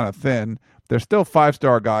they're kind of thin. There's still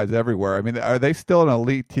 5-star guys everywhere. I mean, are they still an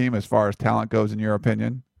elite team as far as talent goes, in your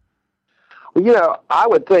opinion? Well, I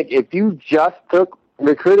would think if you just took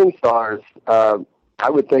recruiting stars, I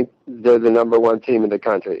would think they're the number 1 team in the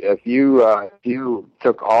country. If you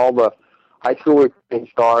took all the high school recruiting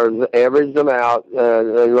stars, averaged them out,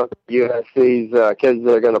 and look at USC's kids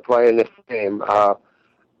that are going to play in this game, I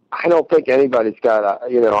don't think anybody's got a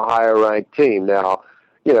higher ranked team. Now,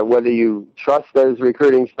 whether you trust those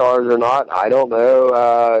recruiting stars or not, I don't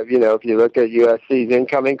know. If you look at USC's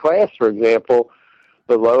incoming class, for example,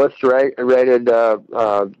 the lowest rated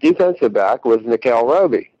defensive back was Nikel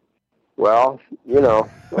Roby. Well,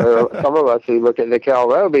 some of us who look at Nikel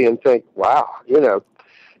Roby and think, wow,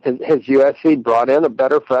 has USC brought in a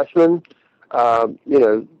better freshman, kid,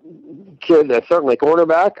 certainly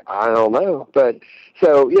cornerback? I don't know. But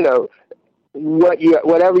so,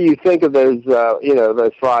 whatever you think of those,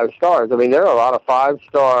 those 5 stars, I mean, there are a lot of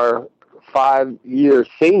 5-star, 5-year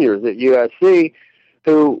seniors at USC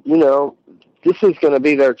who, this is going to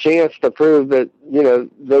be their chance to prove that,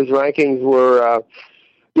 those rankings were,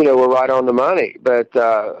 were right on the money. But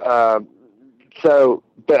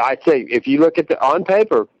but I'd say if you look at on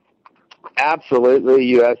paper,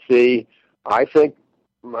 absolutely USC. I think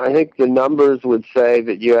the numbers would say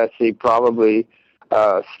that USC probably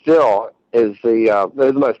still is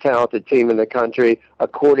the most talented team in the country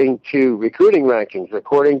according to recruiting rankings.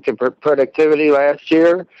 According to productivity last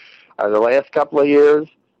year, the last couple of years,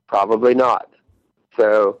 probably not.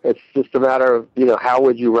 So it's just a matter of how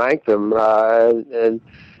would you rank them, and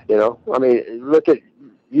I mean, look at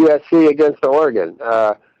USC against Oregon.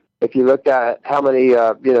 If you looked at how many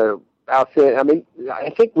outstanding, I mean, I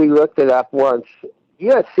think we looked it up once.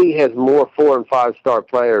 USC has more 4- and 5-star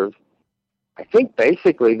players, I think,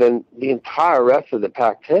 basically than the entire rest of the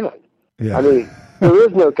Pac-10. Yeah. I mean, there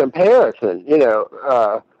is no comparison,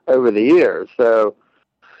 over the years. So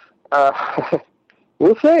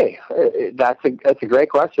we'll see. That's a great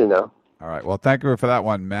question, though. All right. Well, thank you for that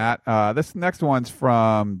one, Matt. This next one's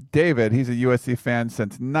from David. He's a USC fan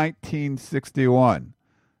since 1961.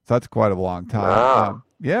 So that's quite a long time. Wow.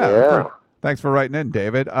 Yeah. Thanks for writing in,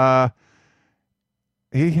 David.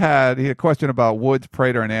 He had a question about Woods,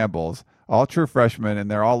 Prater, and Ambles, all true freshmen,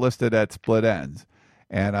 and they're all listed at split ends.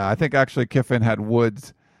 And I think actually Kiffin had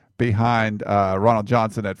Woods behind Ronald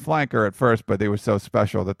Johnson at flanker at first, but they were so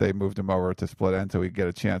special that they moved him over to split end so he'd get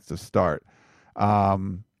a chance to start.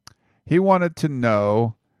 He wanted to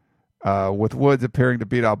know, with Woods appearing to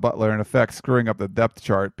beat out Butler, in effect screwing up the depth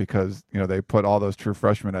chart because they put all those true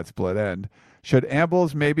freshmen at split end, should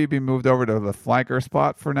Ambles maybe be moved over to the flanker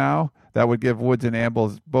spot for now? That would give Woods and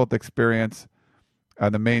Ambles both experience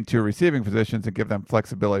the main 2 receiving positions and give them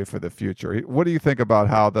flexibility for the future. What do you think about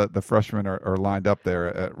how the freshmen are lined up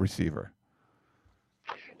there at receiver?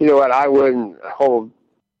 You know what? I wouldn't hold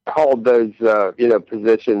those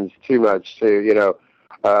positions too much to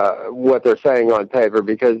what they're saying on paper,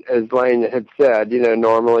 because as Lane had said,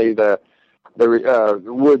 normally the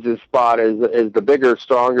Woods' spot is the bigger,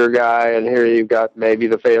 stronger guy, and here you've got maybe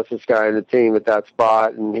the fastest guy in the team at that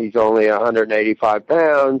spot, and he's only 185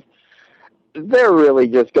 pounds. They're really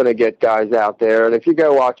just going to get guys out there, and if you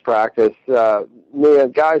go watch practice,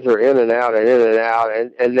 guys are in and out,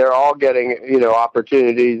 and they're all getting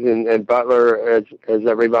opportunities. And Butler, as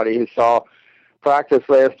everybody who saw practice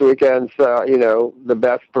last weekend, the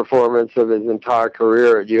best performance of his entire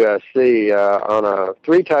career at USC on a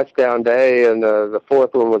 3-touchdown day, and the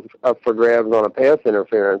 4th one was up for grabs on a pass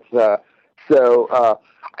interference. I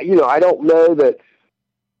don't know that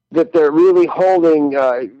they're really holding,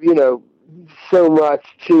 so much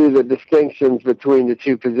to the distinctions between the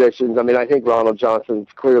 2 positions. I mean, I think Ronald Johnson's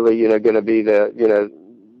clearly, going to be the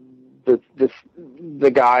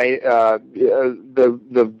guy,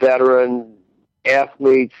 the veteran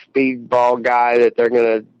athlete, speedball guy that they're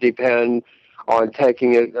going to depend on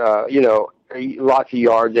taking it, lots of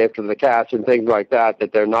yards after the catch and things like that,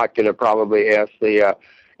 that they're not going to probably ask the,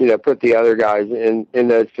 put the other guys in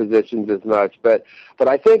those positions as much. But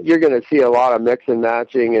I think you're going to see a lot of mix and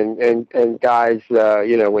matching and guys,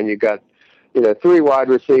 when you got, 3 wide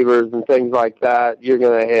receivers and things like that, you're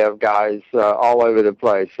going to have guys all over the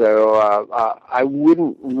place. So I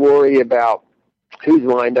wouldn't worry about who's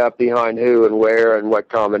lined up behind who and where and what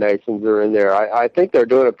combinations are in there. I think they're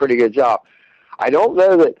doing a pretty good job. I don't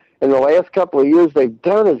know that in the last couple of years they've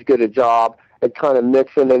done as good a job at kind of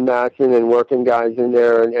mixing and matching and working guys in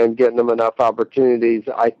there and getting them enough opportunities.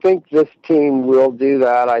 I think this team will do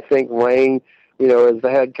that. I think Lane, as the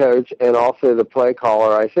head coach and also the play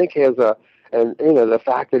caller, I think has the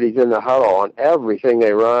fact that he's in the huddle on everything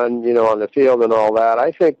they run, on the field and all that,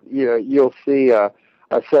 I think, you'll see a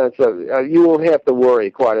sense of, you won't have to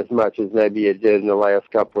worry quite as much as maybe you did in the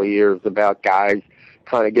last couple of years about guys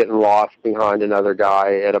kind of getting lost behind another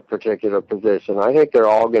guy at a particular position. I think they're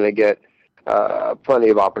all going to get plenty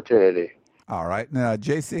of opportunity. All right. Now,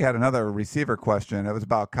 JC had another receiver question. It was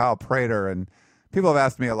about Kyle Prater, and people have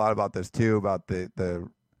asked me a lot about this too, about the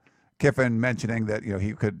Kiffin mentioning that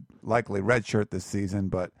he could likely redshirt this season,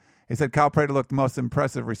 but he said Kyle Prater looked the most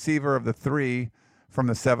impressive receiver of the 3 from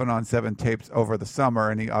the 7-on-7 tapes over the summer,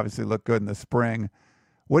 and he obviously looked good in the spring.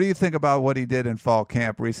 What do you think about what he did in fall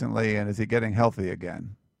camp recently, and is he getting healthy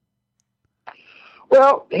again?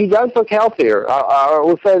 Well, he does look healthier. I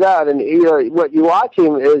will say that. And what you watch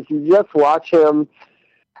him is you just watch him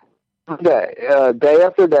day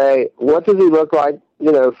after day. What does he look like?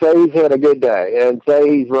 Say he's had a good day, and say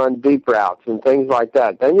he's run deep routes and things like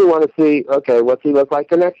that. Then you want to see, okay, what's he look like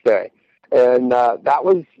the next day? And that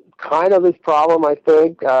was kind of his problem, I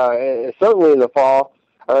think. Certainly in the fall.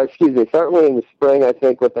 Certainly in the spring, I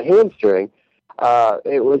think, with the hamstring.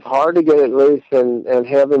 It was hard to get it loose and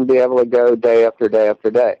have him be able to go day after day after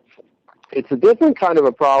day. It's a different kind of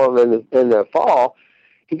a problem in the fall.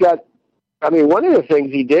 One of the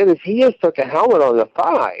things he did is he just took a helmet on the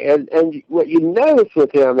thigh. And what you notice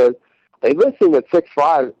with him is they list him at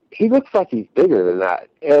 6'5". He looks like he's bigger than that.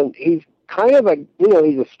 And he's kind of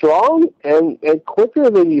he's a strong and quicker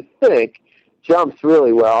than you think. Jumps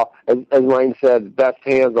really well. As Lane said, best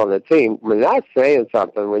hands on the team. That's saying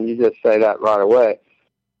something when you just say that right away.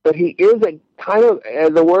 But he is a kind of,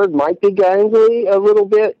 the word might be gangly a little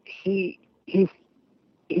bit. He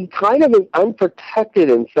kind of is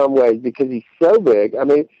unprotected in some ways because he's so big.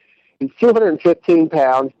 He's 215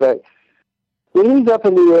 pounds, but when he's up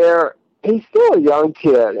in the air, he's still a young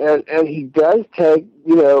kid, and he does take,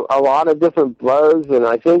 a lot of different blows, and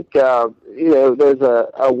I think, there's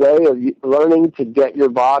a way of learning to get your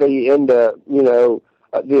body into,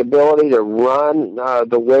 the ability to run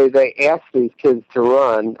the way they ask these kids to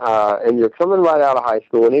run, and you're coming right out of high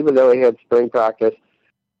school, and even though he had spring practice,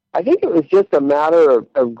 I think it was just a matter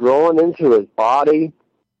of growing into his body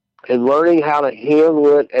and learning how to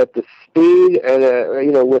handle it at the speed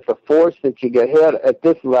and, with the force that you get hit at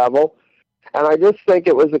this level. And I just think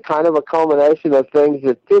it was a kind of a culmination of things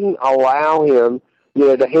that didn't allow him,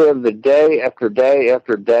 to have the day after day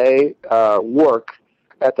after day work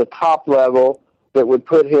at the top level that would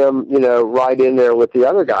put him, right in there with the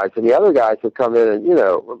other guys. And the other guys would come in and,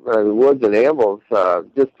 Woods and Ambles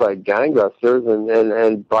just like gangbusters,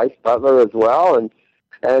 and Bryce Butler as well.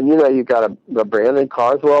 And you've got a Brandon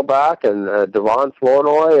Carswell back and Devon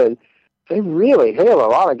Flournoy, and they really have a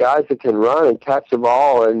lot of guys that can run and catch the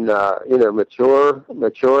ball and,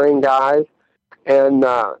 maturing guys. And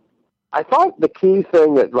I thought the key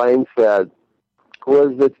thing that Lane said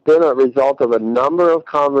was it's been a result of a number of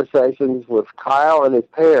conversations with Kyle and his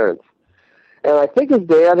parents. And I think his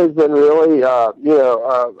dad has been really,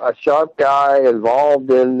 a sharp guy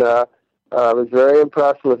involved in, I was very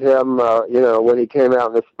impressed with him, when he came out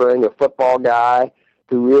in the spring, a football guy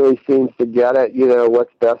who really seems to get it,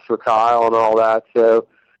 what's best for Kyle and all that. So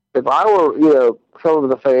if I were, some of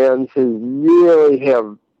the fans who really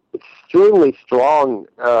have extremely strong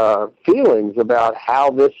feelings about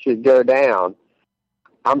how this should go down,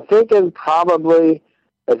 I'm thinking probably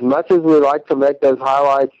as much as we like to make those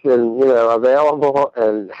highlights and, available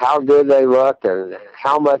and how good they look and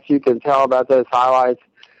how much you can tell about those highlights,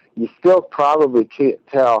 you still probably can't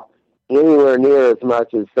tell anywhere near as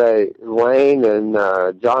much as, say, Wayne and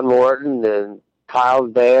John Morton and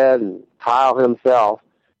Kyle's dad and Kyle himself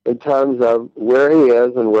in terms of where he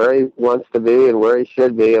is and where he wants to be and where he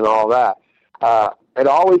should be and all that. It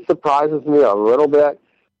always surprises me a little bit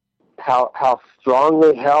how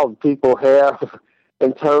strongly held people have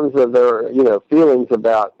in terms of their, feelings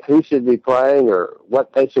about who should be playing or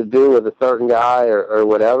what they should do with a certain guy or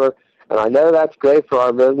whatever. And I know that's great for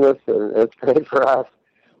our business and it's great for us,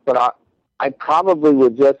 but I probably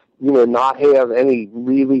would just, not have any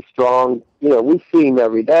really strong, we see him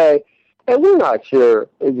every day, and we're not sure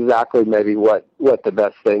exactly maybe what the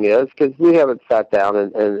best thing is, because we haven't sat down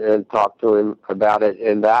and talked to him about it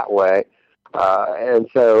in that way. And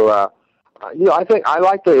so, I think I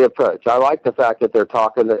like the approach. I like the fact that they're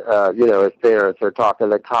talking to, his parents are talking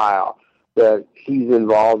to Kyle, that he's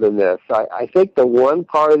involved in this. I think the one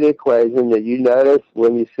part of the equation that you notice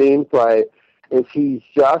when you see him play is he's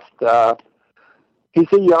just,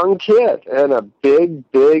 he's a young kid and a big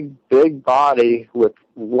body with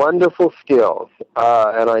wonderful skills.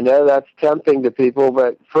 And I know that's tempting to people,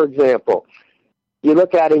 but for example, you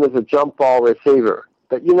look at him as a jump ball receiver.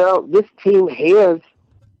 But, this team has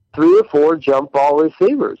 3 or 4 jump ball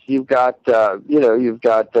receivers. You've got,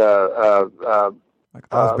 like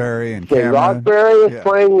Osbury and James Cameron. Osbury is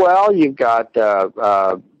playing well. You've got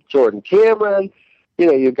Jordan Cameron.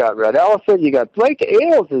 You've got Red Ellison. You got Blake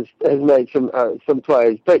Ailes has made some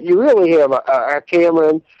plays. But you really have a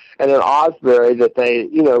Cameron and an Osbury that they,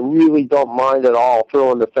 really don't mind at all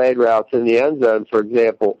throwing the fade routes in the end zone, for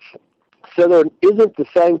example. So there isn't the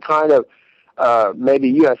same kind of,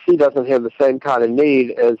 maybe USC doesn't have the same kind of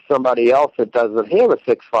need as somebody else that doesn't have a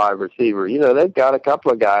 6'5" receiver. They've got a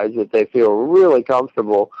couple of guys that they feel really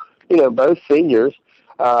comfortable, both seniors,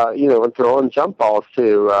 and throwing jump balls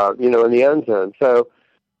to, in the end zone. So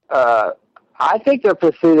I think they're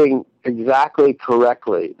proceeding exactly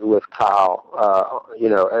correctly with Kyle,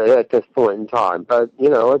 at this point in time. But,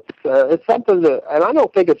 it's something that, and I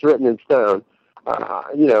don't think it's written in stone.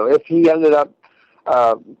 If he ended up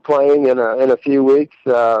playing in a few weeks,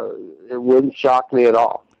 it wouldn't shock me at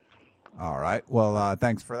all. All right. Well,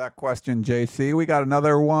 thanks for that question, JC. We got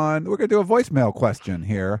another one. We're going to do a voicemail question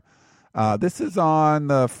here. This is on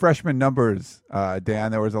the freshman numbers,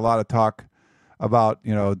 Dan. There was a lot of talk about,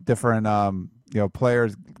 different,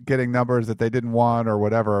 players getting numbers that they didn't want or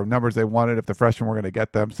whatever, numbers they wanted if the freshmen were going to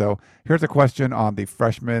get them. So here's a question on the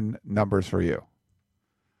freshman numbers for you.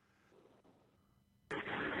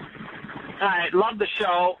 I love the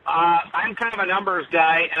show. I'm kind of a numbers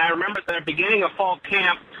guy, and I remember at the beginning of fall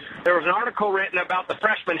camp, there was an article written about the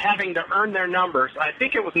freshmen having to earn their numbers. I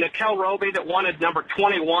think it was Nickel Roby that wanted number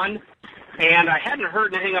 21, and I hadn't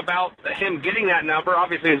heard anything about him getting that number.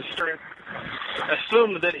 Obviously,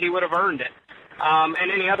 assumed that he would have earned it.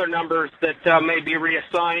 And any other numbers that may be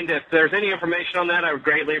reassigned. If there's any information on that, I would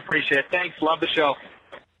greatly appreciate it. Thanks. Love the show.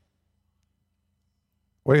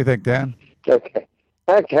 What do you think, Dan?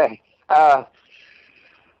 Okay.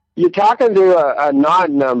 You're talking to a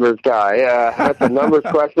non-numbers guy. That's a numbers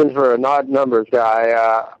question for a non-numbers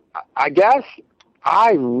guy. I guess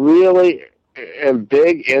I really am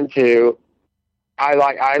big into. I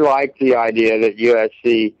like the idea that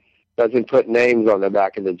USC doesn't put names on the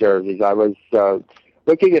back of the jerseys. I was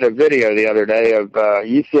looking at a video the other day of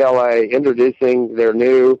UCLA introducing their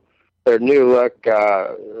new look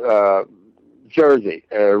jersey,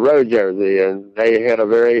 road jersey, and they had a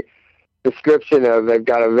very description of they've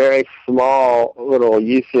got a very small little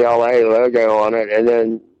UCLA logo on it, and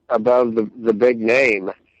then above the big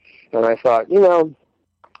name. And I thought,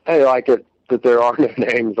 I like it that there are no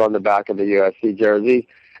names on the back of the USC jersey,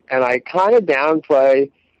 and I kind of downplay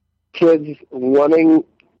kids wanting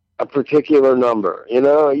a particular number.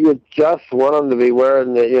 You just want them to be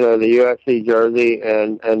wearing the USC jersey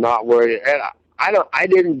and not worried. And I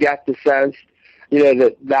didn't get the sense,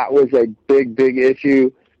 that was a big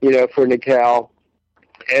issue, for Nickel.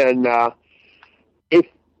 And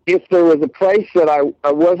if there was a place that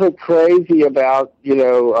I wasn't crazy about,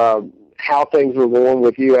 how things were going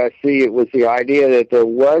with USC, it was the idea that there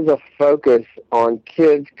was a focus on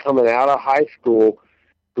kids coming out of high school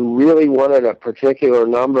who really wanted a particular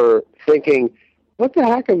number, thinking, what the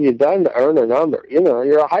heck have you done to earn a number?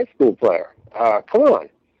 You're a high school player. Come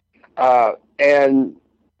on. And,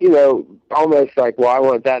 almost like, well, I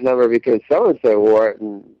want that number because so-and-so wore it.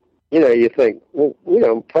 And, you think,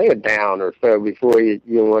 well, play it down or so before you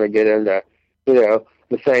want to get into,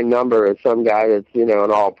 the same number as some guy that's,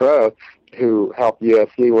 an all-pro who helped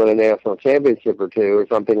USC win a national championship or two or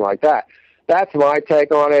something like that. That's my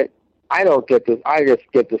take on it. I don't get this. I just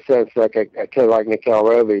get the sense like a kid like Nickel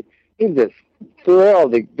Roby, he's just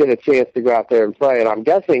thrilled to get a chance to go out there and play. And I'm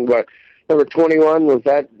guessing number 21, was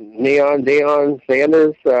that Neon Deion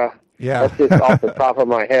Sanders? Yeah. That's just off the top of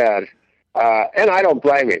my head. And I don't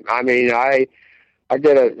blame him. I mean, I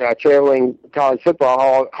did a traveling college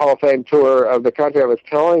football Hall of Fame tour of the country. I was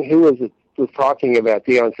telling who was talking about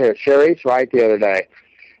Deion Sanders, Sherry's right the other day.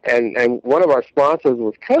 And one of our sponsors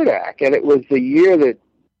was Kodak. And it was the year that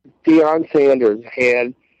Deion Sanders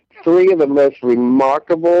had 3 of the most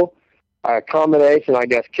remarkable a combination, I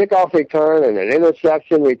guess, kickoff return and an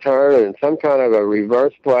interception return and some kind of a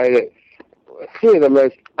reverse play that two of the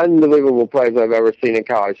most unbelievable plays I've ever seen in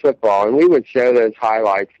college football. And we would show those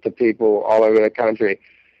highlights to people all over the country.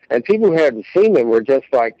 And people who hadn't seen them were just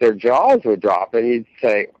like their jaws would drop. And you'd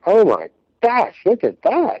say, oh, my gosh, look at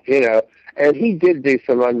that, you know. And he did do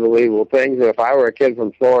some unbelievable things. And if I were a kid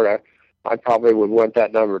from Florida, I probably would want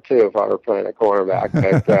that number, too, if I were playing a cornerback.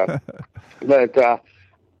 But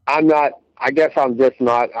I'm not, I guess I'm just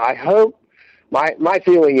not. I hope, my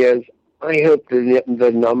feeling is, I hope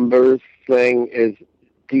the numbers thing is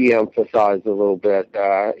de-emphasized a little bit,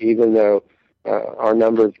 even though our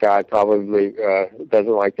numbers guy probably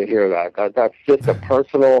doesn't like to hear that. That's just a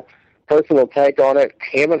personal take on it.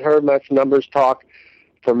 Haven't heard much numbers talk.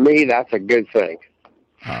 For me, that's a good thing.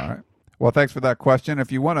 All right. Well, thanks for that question.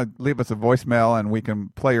 If you want to leave us a voicemail and we can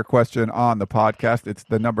play your question on the podcast,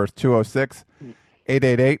 the number is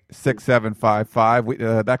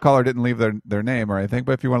 206-888-6755. That caller didn't leave their name or anything,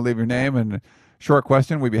 but if you want to leave your name and a short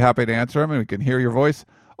question, we'd be happy to answer them, and we can hear your voice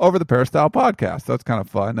over the Peristyle Podcast. So it's kind of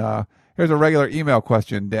fun. Here's a regular email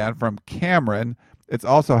question, Dan, from Cameron. It's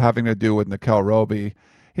also having to do with Nickel Roby.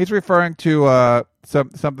 He's referring to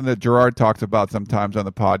something that Gerard talks about sometimes on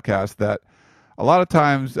the podcast, that a lot of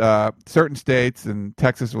times certain states, and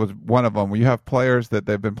Texas was one of them, where you have players that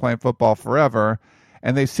they've been playing football forever,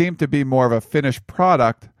 and they seem to be more of a finished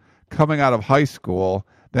product coming out of high school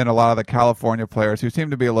than a lot of the California players who seem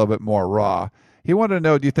to be a little bit more raw. He wanted to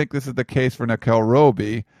know, do you think this is the case for Nickel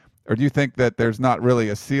Roby, or do you think that there's not really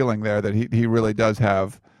a ceiling there, that he really does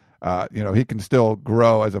have, he can still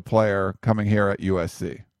grow as a player coming here at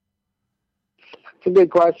USC? It's a good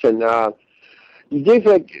question. You do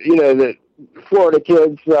think, that Florida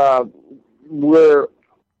kids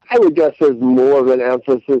I would guess there's more of an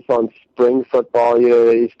emphasis on spring football. They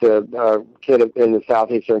used to kid in the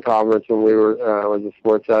Southeastern Conference when we were was a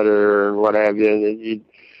sports editor and what have you. And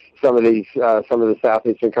some of the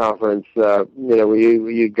Southeastern Conference,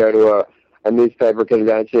 you'd go to a newspaper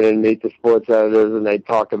convention and meet the sports editors, and they'd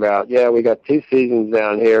talk about, we got 2 seasons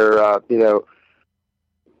down here,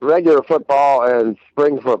 regular football and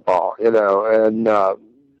spring football, and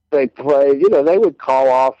they play, they would call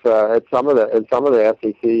off in some of the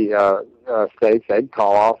SEC states, they'd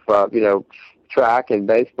call off, track and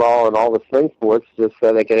baseball and all the spring sports just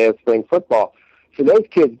so they could have spring football. So those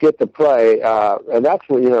kids get to play, and that's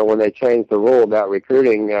when they changed the rule about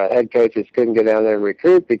recruiting. Head coaches couldn't get down there and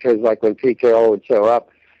recruit because, like, when Pete Carroll would show up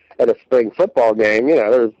at a spring football game,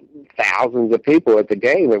 there's thousands of people at the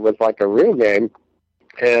game. It was like a real game.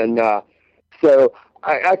 And so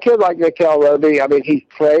a kid like Nickel Roby, he's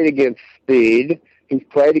played against speed. He's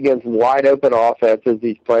played against wide-open offenses.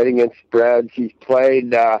 He's played against spreads. He's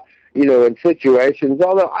played, in situations,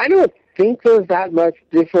 although I don't think there's that much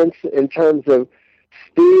difference in terms of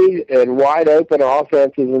speed and wide-open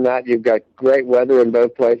offenses and that. You've got great weather in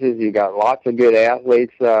both places. You've got lots of good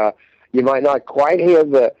athletes. You might not quite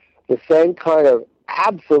have the same kind of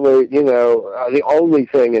absolute, the only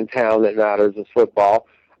thing in town that matters is football,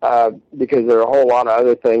 because there are a whole lot of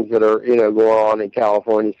other things that are, going on in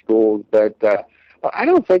California schools. But I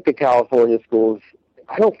don't think the California schools,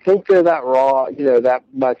 I don't think they're that raw, that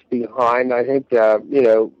much behind. I think,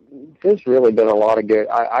 there's really been a lot of good.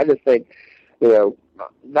 I just think,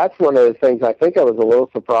 that's one of the things I think I was a little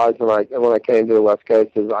surprised when I came to the West Coast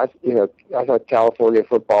is I thought California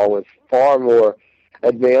football was far more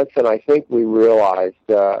advanced than I think we realized.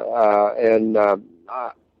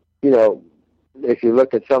 If you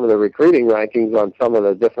look at some of the recruiting rankings on some of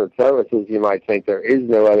the different services, you might think there is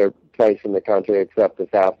no other place in the country except the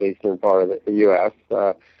southeastern part of the U.S.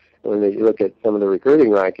 When you look at some of the recruiting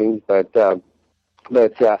rankings, but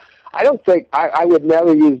I don't think I would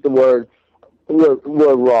never use the word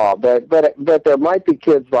we're raw, but there might be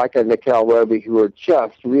kids like a Nickel Roby who are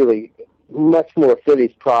just really much more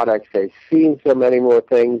finished products. They've seen so many more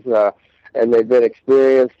things, and they've been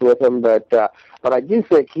experienced with them. But I do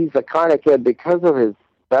think he's the kind of kid, because of his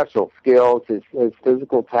special skills, his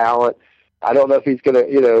physical talent. I don't know if he's going to,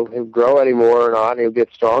 he'll grow anymore or not. He'll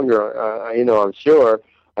get stronger, I'm sure.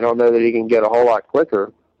 I don't know that he can get a whole lot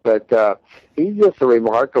quicker. But he's just a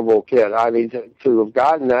remarkable kid. To have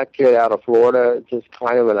gotten that kid out of Florida, just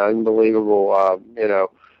kind of an unbelievable,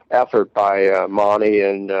 effort by Monty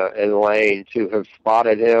and Lane to have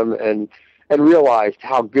spotted him and realized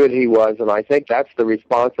how good he was. And I think that's the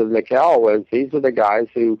response of Nickel, was these are the guys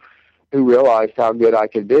who realized how good I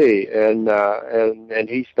could be, and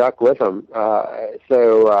he stuck with them.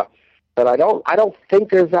 So But I don't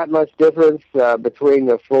think there's that much difference between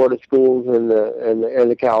the Florida schools and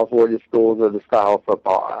the California schools of the style of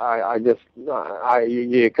football.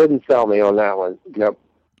 You couldn't sell me on that one. Nope.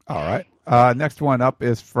 All right. Next one up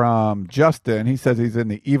is from Justin. He says he's in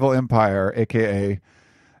the Evil Empire, aka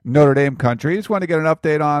Notre Dame country. Just want to get an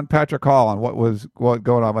update on Patrick Hall and what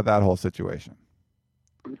going on with that whole situation.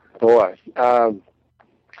 Boy, all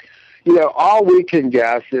we can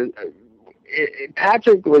guess is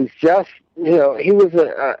Patrick was just, he was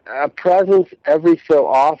a presence every so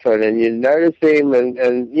often, and you notice him, and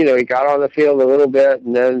he got on the field a little bit,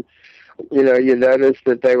 and then, you notice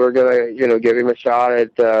that they were going to, give him a shot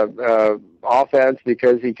at offense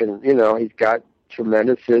because he can, he's got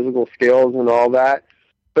tremendous physical skills and all that,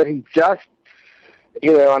 but he just,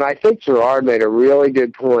 and I think Gerard made a really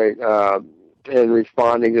good point in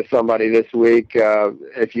responding to somebody this week.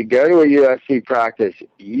 If you go to a USC practice,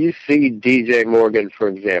 you see DJ Morgan, for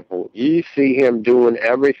example. You see him doing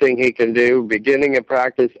everything he can do, beginning of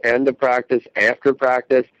practice, end of practice, after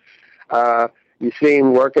practice. You see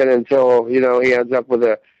him working until, he ends up with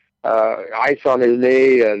ice on his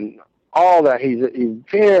knee and all that. He's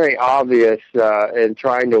very obvious in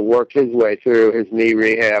trying to work his way through his knee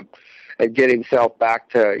rehab and get himself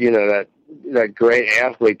back to, that great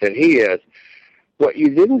athlete that he is. What you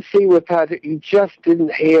didn't see with Patrick, you just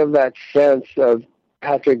didn't have that sense of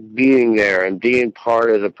Patrick being there and being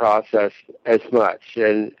part of the process as much.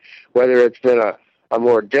 And whether it's been a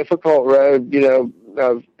more difficult road,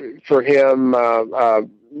 for him,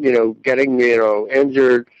 getting,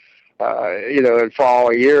 injured, in fall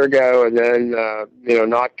a year ago, and then,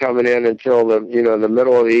 not coming in until the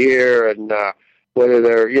middle of the year, and whether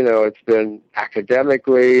they're, it's been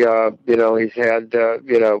academically, he's had,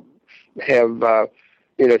 have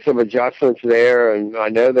some adjustments there, and I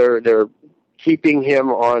know they're keeping him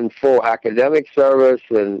on full academic service,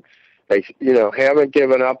 and they haven't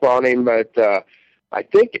given up on him. But I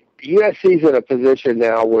think USC's in a position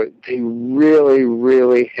now where they really,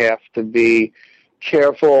 really have to be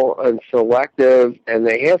careful and selective, and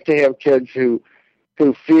they have to have kids who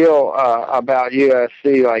feel about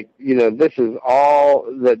USC like, this is all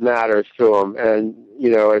that matters to them. And,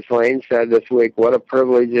 as Lane said this week, what a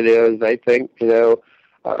privilege it is. They think,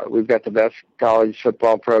 we've got the best college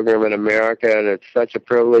football program in America, and it's such a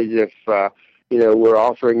privilege if, we're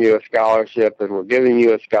offering you a scholarship and we're giving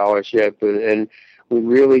you a scholarship, and we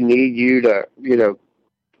really need you to,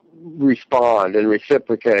 respond and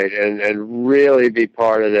reciprocate and really be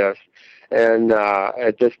part of this. And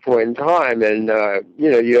at this point in time, and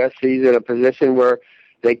USC's in a position where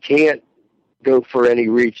they can't go for any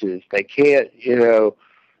reaches. They can't,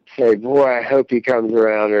 say, boy, I hope he comes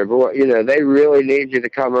around, or boy, they really need you to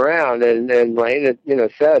come around. And Lane,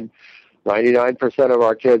 said 99% of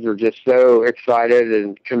our kids are just so excited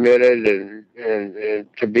and committed and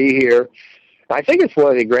to be here. I think it's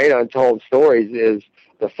one of the great untold stories is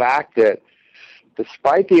the fact that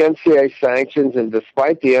despite the NCAA sanctions and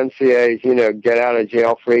despite the NCAA's, get out of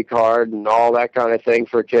jail free card and all that kind of thing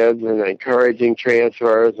for kids and encouraging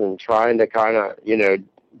transfers and trying to kind of,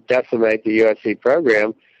 decimate the USC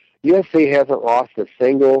program, USC hasn't lost a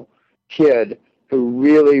single kid who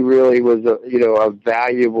really, really was a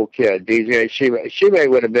valuable kid. DJ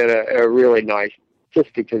Shime would have been a really nice,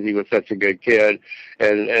 just because he was such a good kid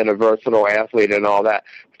and a versatile athlete and all that.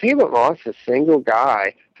 But they haven't lost a single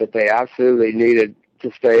guy that they absolutely needed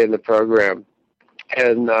to stay in the program.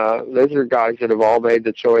 And those are guys that have all made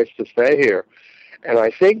the choice to stay here. And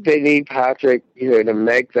I think they need Patrick, to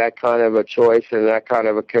make that kind of a choice and that kind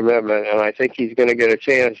of a commitment. And I think he's going to get a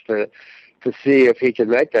chance to see if he can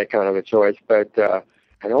make that kind of a choice. But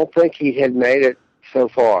I don't think he had made it so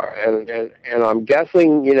far. And I'm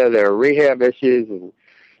guessing, there are rehab issues and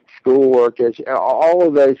schoolwork issues, all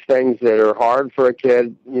of those things that are hard for a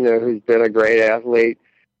kid, who's been a great athlete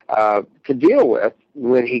to deal with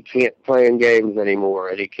when he can't play in games anymore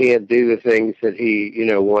and he can't do the things that he,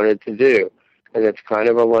 wanted to do. And it's kind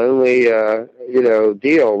of a lonely,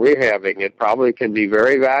 deal, rehabbing. It probably can be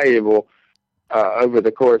very valuable over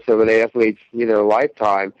the course of an athlete's,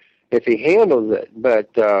 lifetime if he handles it. But,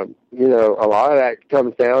 a lot of that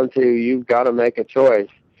comes down to you've got to make a choice.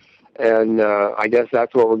 And I guess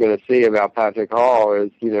that's what we're going to see about Patrick Hall is,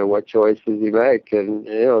 what choice does he make? And,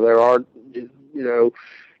 there are,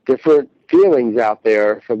 different feelings out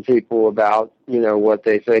there from people about, what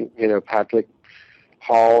they think, Patrick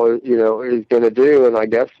Hall, is going to do. And I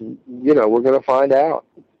guess, we're going to find out.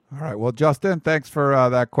 All right. Well, Justin, thanks for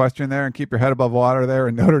that question there, and keep your head above water there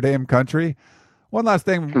in Notre Dame country. One last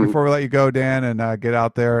thing before we let you go, Dan, and get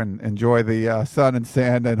out there and enjoy the sun and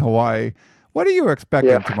sand in Hawaii. What are you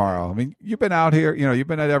expecting tomorrow? I mean, you've been out here, you've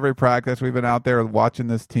been at every practice. We've been out there watching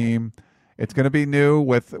this team. It's going to be new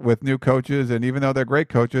with new coaches, and even though they're great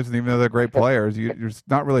coaches and even though they're great players, you're just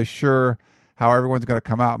not really sure how everyone's going to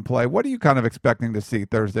come out and play. What are you kind of expecting to see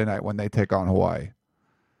Thursday night when they take on Hawaii?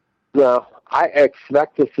 No, I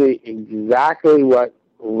expect to see exactly what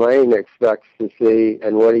Lane expects to see,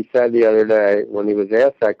 and what he said the other day when he was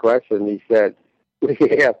asked that question. He said, "We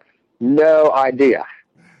have no idea."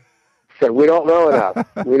 So we don't know enough.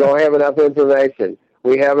 We don't have enough information.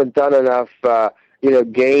 We haven't done enough,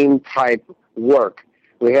 game type work.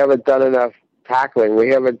 We haven't done enough tackling. We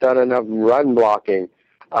haven't done enough run blocking.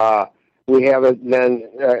 We haven't then,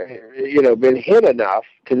 been hit enough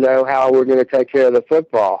to know how we're going to take care of the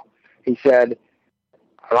football. He said,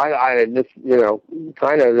 kind of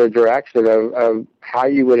the direction of how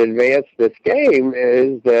you would advance this game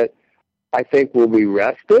is that I think we'll be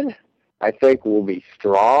rested. I think we'll be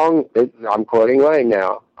strong. I'm quoting Lane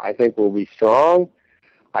now. I think we'll be strong.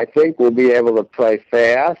 I think we'll be able to play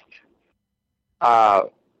fast. I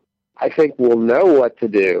think we'll know what to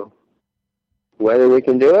do. Whether we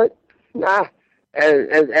can do it? Nah. And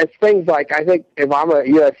it's things like, I think if I'm a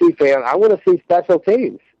USC fan, I want to see special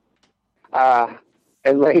teams. And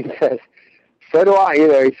Lane says, so do I.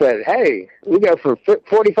 He said, hey, we go for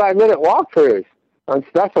 45-minute walkthroughs on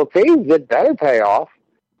special teams. It better pay off.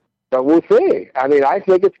 But we'll see. I mean, I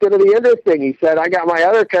think it's going to be interesting. He said, I got my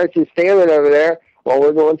other coaches standing over there while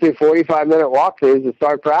we're going through 45-minute walkthroughs to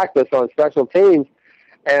start practice on special teams.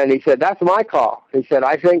 And he said, that's my call. He said,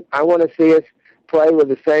 I think I want to see us play with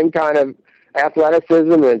the same kind of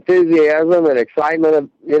athleticism and enthusiasm and excitement,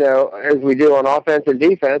 as we do on offense and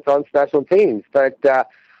defense on special teams. But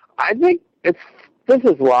I think this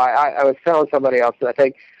is why I was telling somebody else, I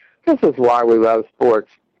think this is why we love sports.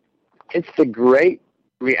 It's the great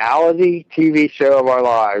reality TV show of our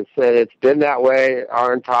lives, and it's been that way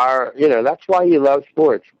our entire, that's why you love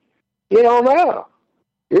sports. You don't know.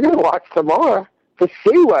 You're going to watch tomorrow to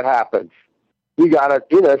see what happens. You got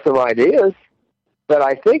some ideas, but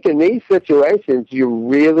I think in these situations, you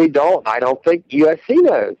really don't. I don't think USC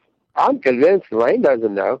knows. I'm convinced Lane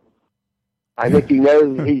doesn't know. I think he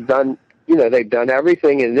knows he's done, they've done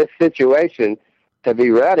everything in this situation to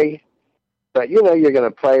be ready, but, you're going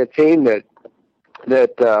to play a team that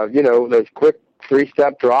those quick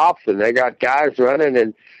 3-step drops, and they got guys running,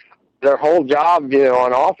 and their whole job,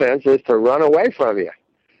 on offense is to run away from you.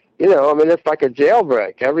 It's like a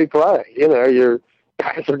jailbreak every play. Your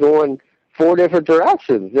guys are going 4 different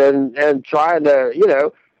directions and trying to,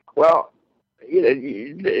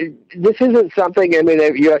 this isn't something,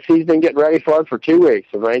 USC's been getting ready for it for 2 weeks.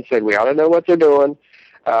 And Lane said, we ought to know what they're doing.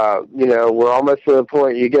 We're almost to the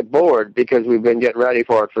point you get bored because we've been getting ready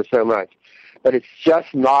for it for so much. But it's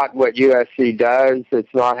just not what USC does.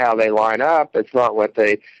 It's not how they line up. It's not what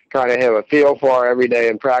they kind of have a feel for every day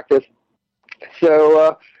in practice.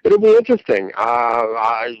 So it'll be interesting.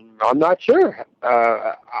 I'm not sure.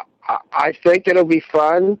 I think it'll be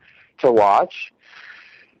fun to watch.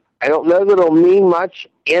 I don't know that it'll mean much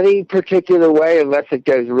any particular way unless it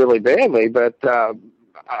goes really badly. But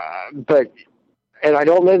and I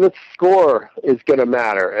don't know that the score is going to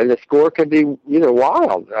matter, and the score could be,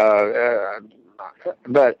 wild.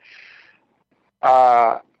 But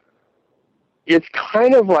it's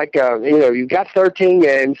kind of like you've got 13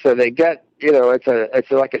 games, so they get,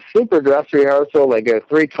 it's like a super dress rehearsal. They go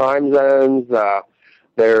 3 time zones.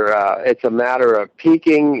 It's a matter of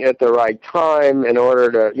peaking at the right time in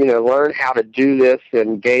order to, learn how to do this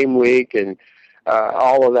in game week and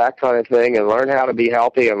all of that kind of thing, and learn how to be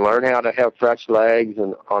healthy and learn how to have fresh legs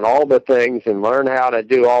and on all the things, and learn how to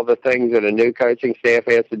do all the things that a new coaching staff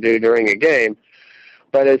has to do during a game.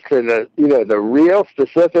 But as to the real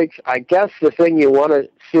specifics, I guess the thing you want to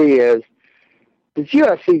see is, does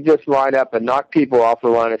USC just line up and knock people off the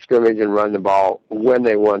line of scrimmage and run the ball when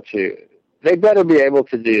they want to? They better be able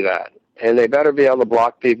to do that, and they better be able to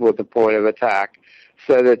block people at the point of attack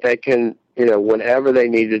so that they can, whenever they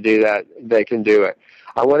need to do that, they can do it.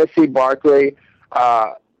 I want to see Barkley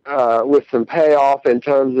with some payoff in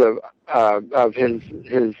terms of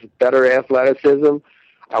his better athleticism.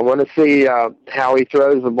 I want to see how he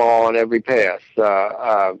throws the ball on every pass,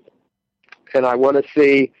 and I want to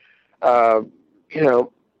see,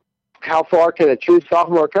 how far can a true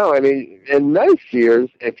sophomore come? I mean, in most years,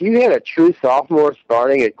 if you had a true sophomore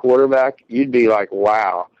starting at quarterback, you'd be like,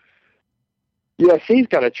 wow. USC's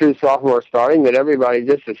got a true sophomore starting that everybody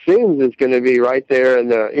just assumes is going to be right there in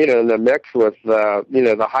the, in the mix with, the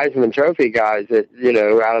Heisman Trophy guys that,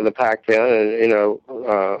 out of the Pac-10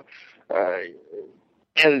 and,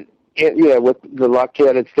 and with the Luck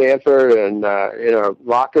kid at Stanford and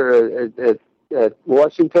Locker at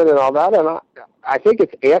Washington and all that, and I think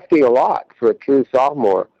it's asking a lot for a true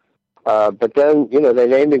sophomore. But then, they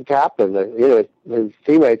named him captain. His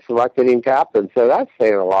teammates selected him captain, so that's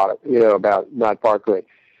saying a lot, about Matt Barkley.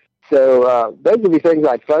 So those would be things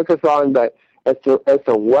I'd focus on, but as to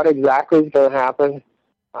what exactly is going to happen,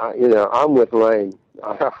 I'm with Lane.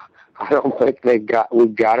 I don't think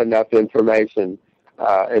we've got enough information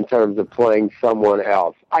in terms of playing someone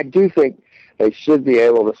else. I do think they should be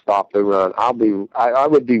able to stop the run. I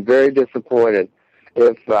would be very disappointed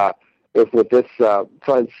if with this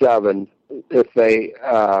front seven, if they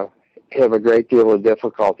have a great deal of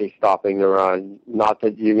difficulty stopping the run. Not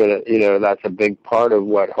that you're gonna, that's a big part of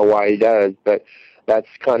what Hawaii does, but that's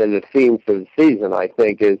kind of the theme for the season. I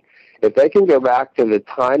think is if they can go back to the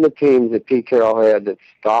time of teams that Pete Carroll had that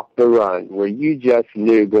stopped the run, where you just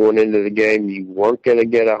knew going into the game you weren't going to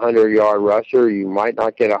get a 100-yard rusher, you might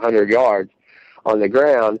not get 100 yards on the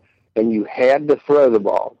ground, and you had to throw the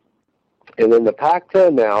ball. And in the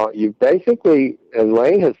Pac-10 now, you basically, and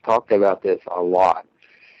Lane has talked about this a lot,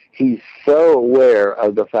 he's so aware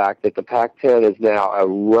of the fact that the Pac-10 is now a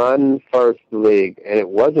run-first league, and it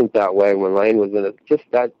wasn't that way when Lane was just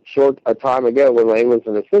that short a time ago when Lane was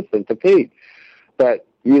an assistant to Pete. But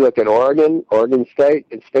you look at Oregon State,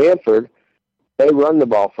 and Stanford, they run the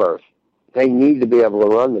ball first. They need to be able to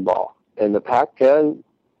run the ball. And the Pac-10,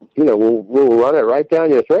 will run it right down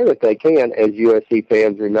your throat if they can, as USC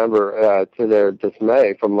fans remember to their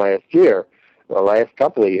dismay from last year, the last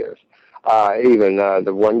couple of years. Even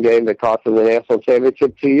the one game that cost them the national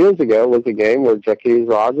championship 2 years ago was a game where Jacquizz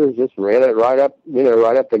Rodgers just ran it right up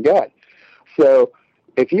the gut. So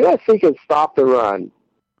if USC can stop the run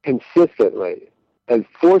consistently and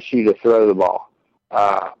force you to throw the ball,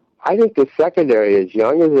 I think the secondary, as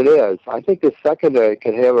young as it is, I think the secondary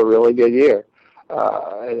can have a really good year.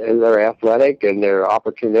 And they're athletic and they're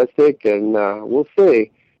opportunistic, and we'll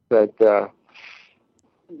see. But I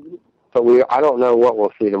don't know what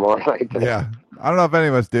we'll see tomorrow night. Yeah, I don't know if any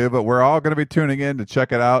of us do, but we're all going to be tuning in to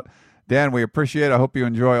check it out. Dan, we appreciate it. I hope you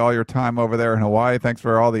enjoy all your time over there in Hawaii. Thanks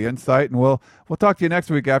for all the insight, and we'll talk to you next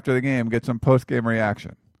week after the game, get some post-game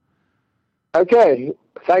reaction. Okay.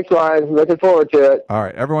 Thanks, Ryan. Looking forward to it. All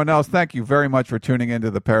right. Everyone else, thank you very much for tuning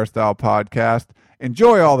into the Peristyle Podcast.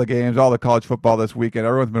 Enjoy all the games, all the college football this weekend.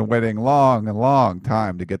 Everyone's been waiting long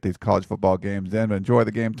time to get these college football games in. But enjoy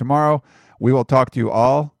the game tomorrow. We will talk to you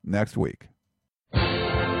all next week.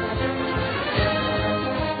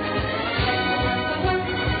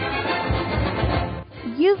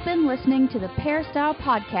 You've been listening to the Peristyle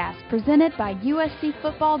Podcast presented by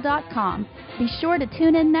USCFootball.com. Be sure to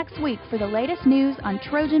tune in next week for the latest news on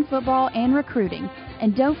Trojan football and recruiting.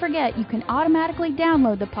 And don't forget, you can automatically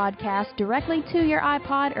download the podcast directly to your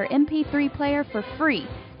iPod or MP3 player for free.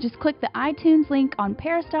 Just click the iTunes link on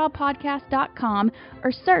peristylepodcast.com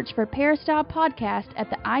or search for Peristyle Podcast at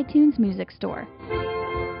the iTunes Music Store.